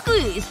give it a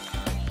squeeze.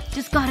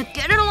 Just gotta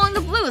get it along the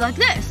blue like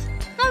this.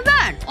 Not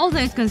bad, all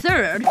things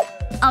considered.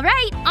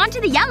 Alright, onto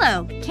the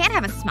yellow. Can't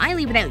have a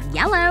smiley without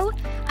yellow.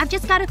 I've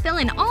just gotta fill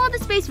in all the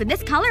space with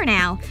this color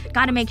now.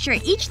 Gotta make sure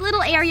each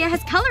little area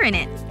has color in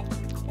it.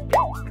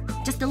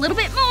 Just a little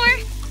bit more.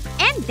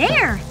 And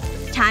there!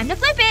 Time to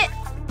flip it!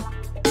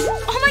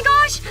 Oh my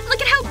gosh! Look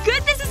at how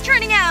good this is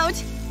turning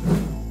out!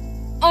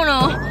 Oh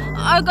no.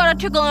 I got a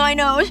tickle in my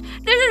nose.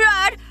 This is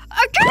bad.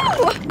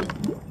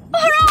 Achoo!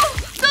 Oh no!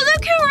 That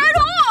came right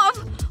off!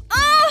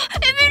 Oh!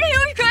 It's been a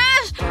huge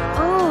mess!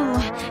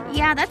 Oh.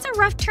 Yeah, that's a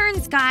rough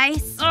turn, Sky.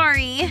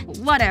 Sorry.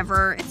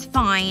 Whatever. It's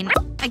fine.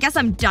 I guess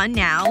I'm done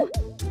now.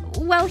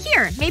 Well,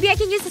 here. Maybe I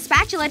can use the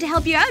spatula to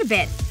help you out a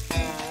bit.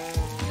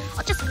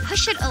 I'll just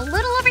push it a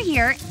little over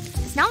here.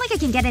 It's not like I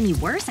can get any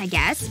worse, I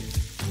guess.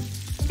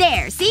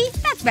 There. See?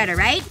 That's better,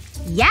 right?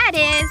 Yeah, it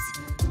is.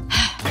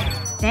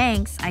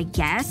 Thanks, I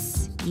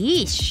guess.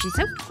 Yeesh, she's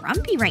so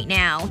grumpy right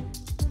now.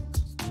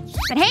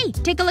 But hey,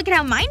 take a look at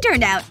how mine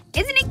turned out.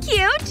 Isn't it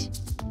cute?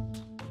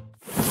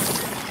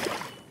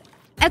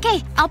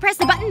 Okay, I'll press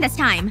the button this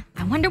time.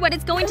 I wonder what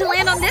it's going to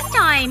land on this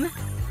time.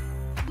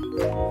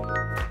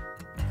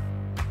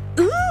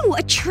 Ooh,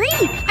 a tree!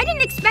 I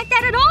didn't expect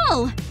that at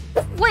all!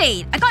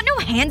 Wait, I got no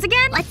hands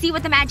again? Let's see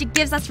what the magic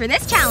gives us for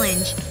this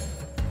challenge.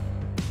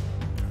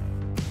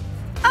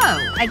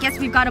 Oh, I guess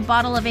we've got a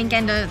bottle of ink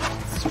and a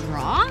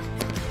straw?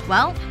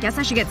 Well, guess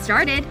I should get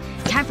started.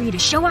 Time for you to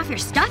show off your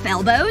stuff,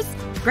 Elbows.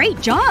 Great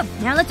job!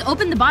 Now let's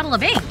open the bottle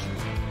of ink.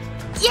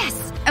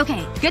 Yes!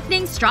 Okay, good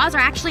thing straws are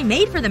actually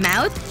made for the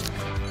mouth.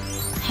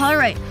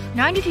 Alright,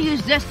 now I need to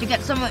use this to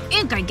get some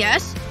ink, I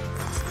guess.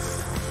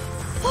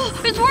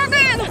 Oh, it's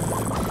working!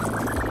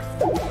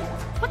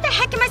 What the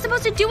heck am I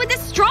supposed to do with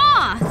this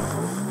straw?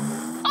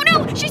 Oh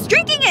no! She's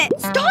drinking it!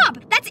 Stop!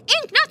 That's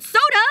ink, not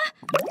soda!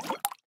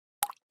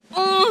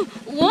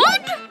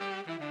 What?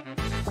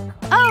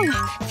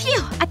 Oh, phew.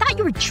 I thought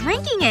you were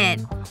drinking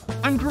it.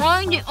 I'm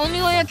drawing the only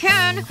way I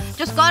can.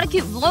 Just gotta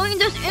keep blowing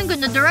this ink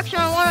in the direction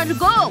I want it to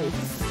go.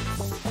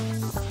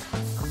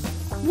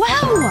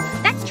 Wow!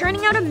 That's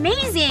turning out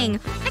amazing!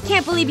 I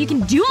can't believe you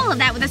can do all of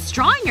that with a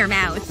straw in your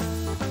mouth.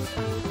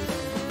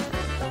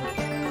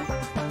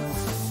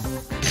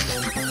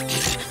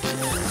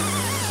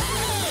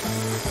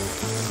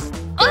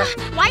 Ugh!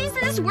 Why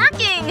isn't this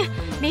working?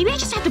 Maybe I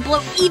just have to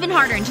blow even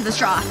harder into the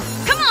straw.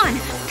 Come on!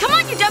 Come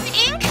on, you dumb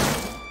ink!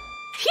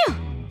 Phew.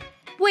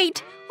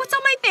 Wait. What's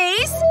on my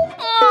face?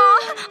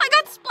 Aw, I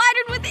got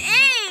splattered with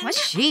ink!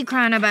 What's she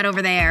crying about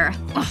over there?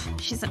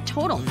 Ugh, she's a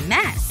total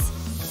mess.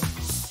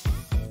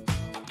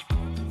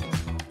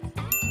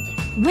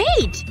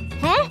 Wait!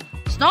 Huh?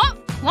 Stop?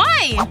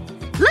 Why?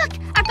 Look!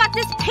 I've got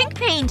this pink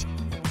paint!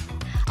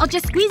 I'll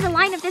just squeeze a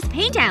line of this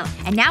paint out.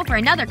 And now for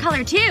another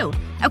color too.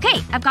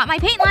 Okay, I've got my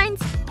paint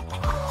lines.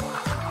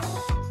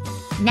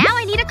 Now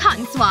I need a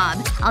cotton swab.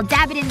 I'll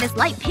dab it in this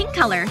light pink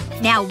color.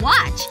 Now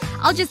watch!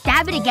 I'll just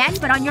dab it again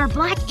but on your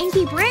black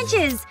inky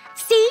branches.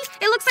 See?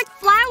 It looks like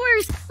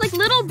flowers! Like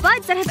little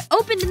buds that have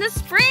opened in the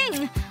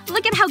spring!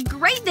 Look at how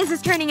great this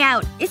is turning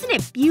out! Isn't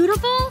it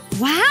beautiful?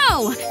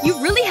 Wow!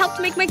 You really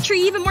helped make my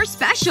tree even more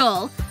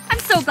special! I'm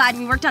so glad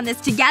we worked on this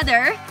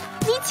together!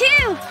 Me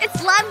too!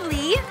 It's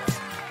lovely!